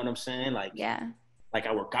it, you know what I'm saying? Like, like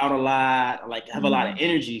I work out a lot, like I have a lot of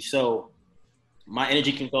energy. So my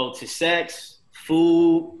energy can go to sex,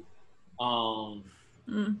 food,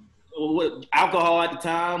 alcohol at the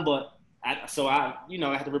time, but I had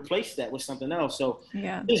to replace that with something else. So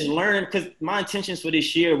just learn, because my intentions for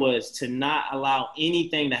this year was to not allow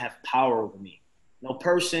anything to have power over me. No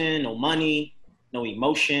person, no money, no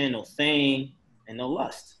emotion, no thing, and no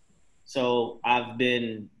lust. So I've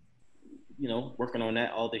been, working on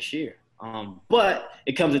that all this year. But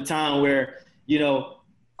it comes a time where,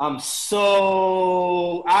 I'm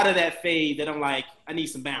so out of that phase that I'm like, I need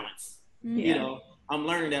some balance. I'm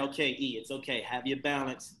learning that, okay, it's okay. Have your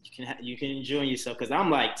balance. You can enjoy yourself. Because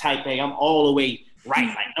I'm like type A. I'm all the way right.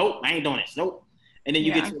 Like, nope, I ain't doing this. Nope. And then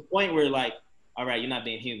you get to a point where like, all right, you're not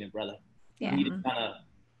being human, brother. You need to kind of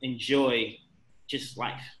enjoy just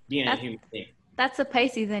life, being a human being. That's a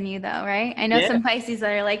Pisces in you though, right? I know some Pisces that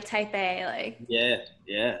are like type A, like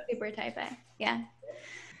super type A. Yeah.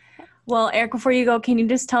 Well, Eric, before you go, can you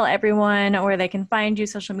just tell everyone where they can find you,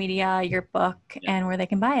 social media, your book, and where they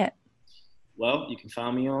can buy it? Well, you can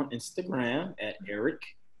find me on Instagram at Eric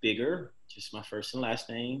Bigger, just my first and last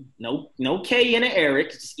name. No K in it, Eric.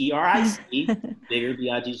 It's just ERIC. Bigger,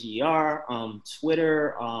 BIGGER.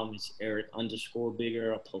 Twitter, it's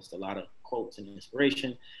Eric_Bigger. I post a lot of quotes and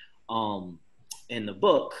inspiration. In the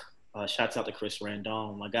book, shouts out to Chris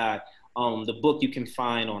Randall, my guy. The book you can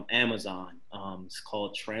find on Amazon. It's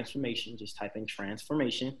called Transformation. Just type in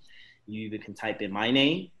Transformation. You either can type in my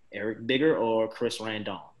name, Eric Bigger, or Chris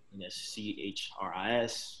Randall. And that's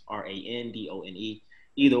CHRISRANDONE.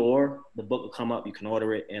 Either or, the book will come up. You can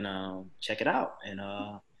order it and check it out. And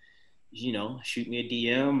shoot me a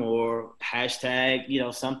DM or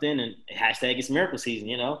hashtag, something, and hashtag it's miracle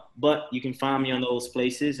season, But you can find me on those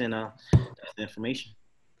places, and that's the information.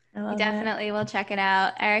 Definitely will check it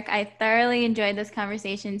out. Eric, I thoroughly enjoyed this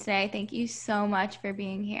conversation today. Thank you so much for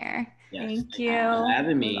being here. Yes, thank you for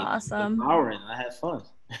having me. Awesome. Empowering. I had fun.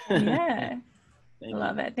 Yeah. I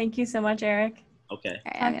love it. Thank you so much, Eric. Okay.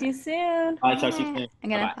 Talk to you soon. I'll talk to you soon. I'm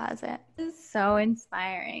going to pause it. This is so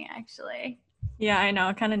inspiring, actually. Yeah, I know.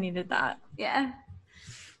 I kind of needed that. Yeah.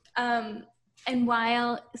 And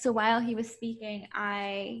while he was speaking,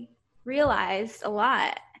 I realized a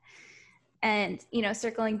lot. And,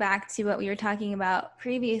 circling back to what we were talking about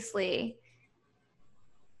previously,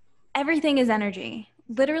 everything is energy.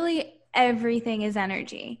 Literally everything is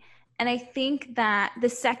energy. And I think that the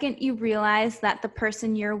second you realize that the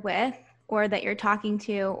person you're with or that you're talking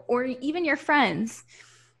to, or even your friends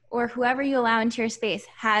or whoever you allow into your space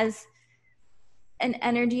has an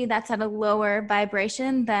energy that's at a lower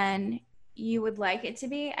vibration than you would like it to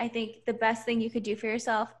be, I think the best thing you could do for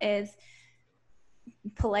yourself is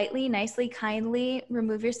politely, nicely, kindly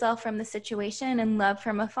remove yourself from the situation and love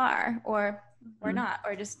from afar, or not,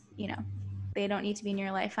 or just, you know, they don't need to be in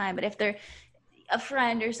your life, fine. But if they're a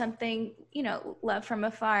friend or something, you know, love from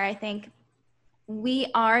afar. I think we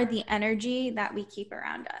are the energy that we keep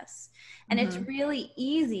around us. And it's really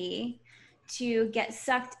easy to get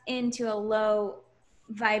sucked into a low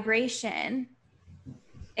vibration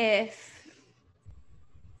if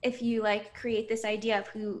you like create this idea of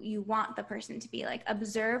who you want the person to be. Like,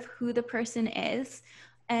 observe who the person is,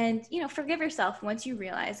 and, you know, forgive yourself once you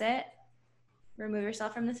realize it. Remove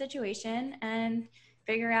yourself from the situation and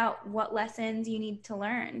figure out what lessons you need to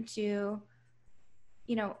learn to,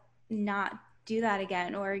 you know, not do that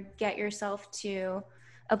again, or get yourself to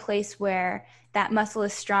a place where that muscle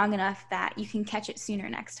is strong enough that you can catch it sooner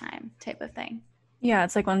next time, type of thing. Yeah,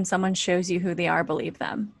 it's like when someone shows you who they are, believe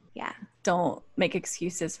them. Yeah. Don't make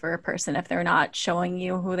excuses for a person if they're not showing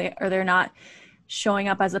you who they, or they're not showing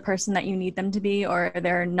up as a person that you need them to be, or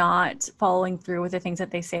they're not following through with the things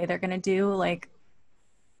that they say they're going to do. Like,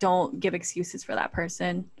 don't give excuses for that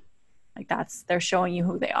person. Like, they're showing you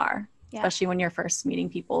who they are, especially when you're first meeting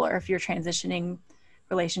people, or if you're transitioning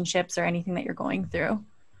relationships or anything that you're going through.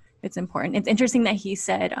 It's important. It's interesting that he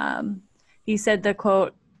said the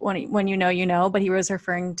quote, when you know, but he was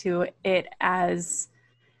referring to it as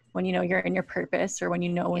when you know you're in your purpose, or when you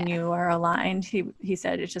know when you are aligned. He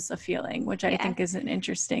said it's just a feeling, which I think is an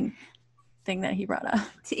interesting thing that he brought up.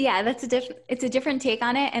 Yeah, it's a different take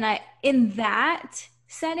on it. And in that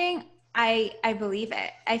setting, I believe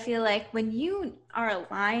it. I feel like when you are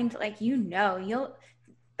aligned, like, you know,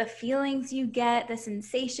 the feelings you get, the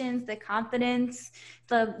sensations, the confidence,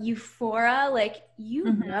 the euphoria, like,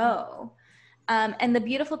 you know. And the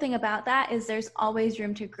beautiful thing about that is there's always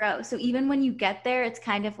room to grow. So even when you get there, it's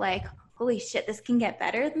kind of like, holy shit, this can get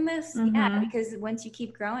better than this. Yeah, because once you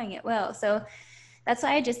keep growing, it will. So that's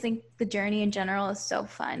why I just think the journey in general is so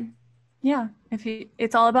fun. Yeah.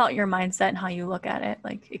 It's all about your mindset and how you look at it.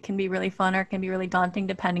 Like, it can be really fun, or it can be really daunting,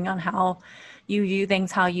 depending on how you view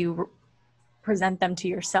things, how you present them to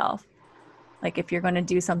yourself. Like, if you're going to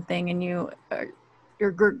do something and you're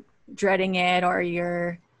dreading it, or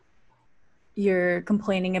you're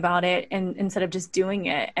complaining about it, and instead of just doing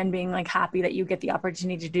it and being like happy that you get the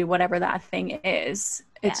opportunity to do whatever that thing is,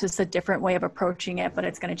 it's just a different way of approaching it, but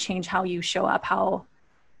it's going to change how you show up, how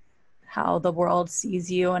the world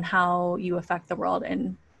sees you, and how you affect the world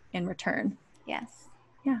in return. Yes.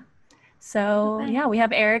 Yeah. So we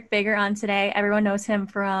have Eric Bigger on today. Everyone knows him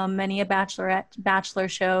from many Bachelor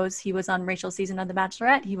shows. He was on Rachel's season of The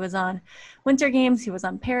Bachelorette. He was on Winter Games. He was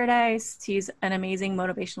on Paradise. He's an amazing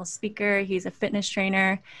motivational speaker. He's a fitness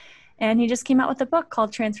trainer. And he just came out with a book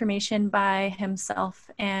called Transformation by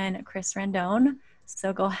himself and Chris Randone.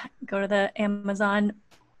 So go to the Amazon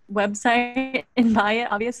website and buy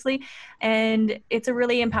it, obviously. And it's a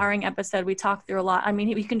really empowering episode. We talk through a lot. I mean,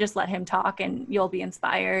 you can just let him talk and you'll be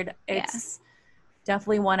inspired. It's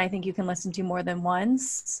definitely one I think you can listen to more than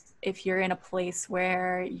once if you're in a place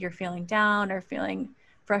where you're feeling down or feeling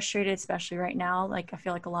frustrated, especially right now. Like, I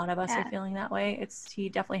feel like a lot of us are feeling that way. He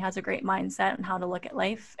definitely has a great mindset on how to look at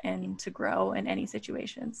life and to grow in any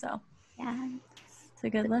situation. So it's a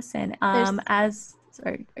good listen.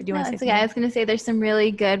 Sorry, do you want to say something? I was going to say there's some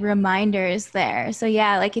really good reminders there. So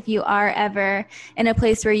like, if you are ever in a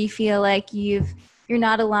place where you feel like you're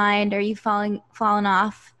not aligned, or you've fallen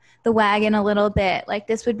off the wagon a little bit, like,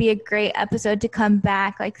 this would be a great episode to come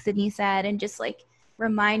back, like Sydney said, and just like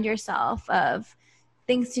remind yourself of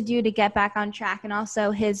things to do to get back on track. And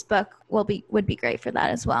also his book would be great for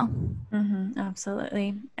that as well.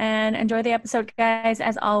 Absolutely. And enjoy the episode, guys.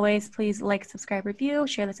 As always, please like, subscribe, review,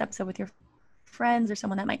 share this episode with your friends or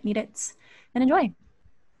someone that might need it, and enjoy.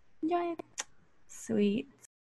 Sweet.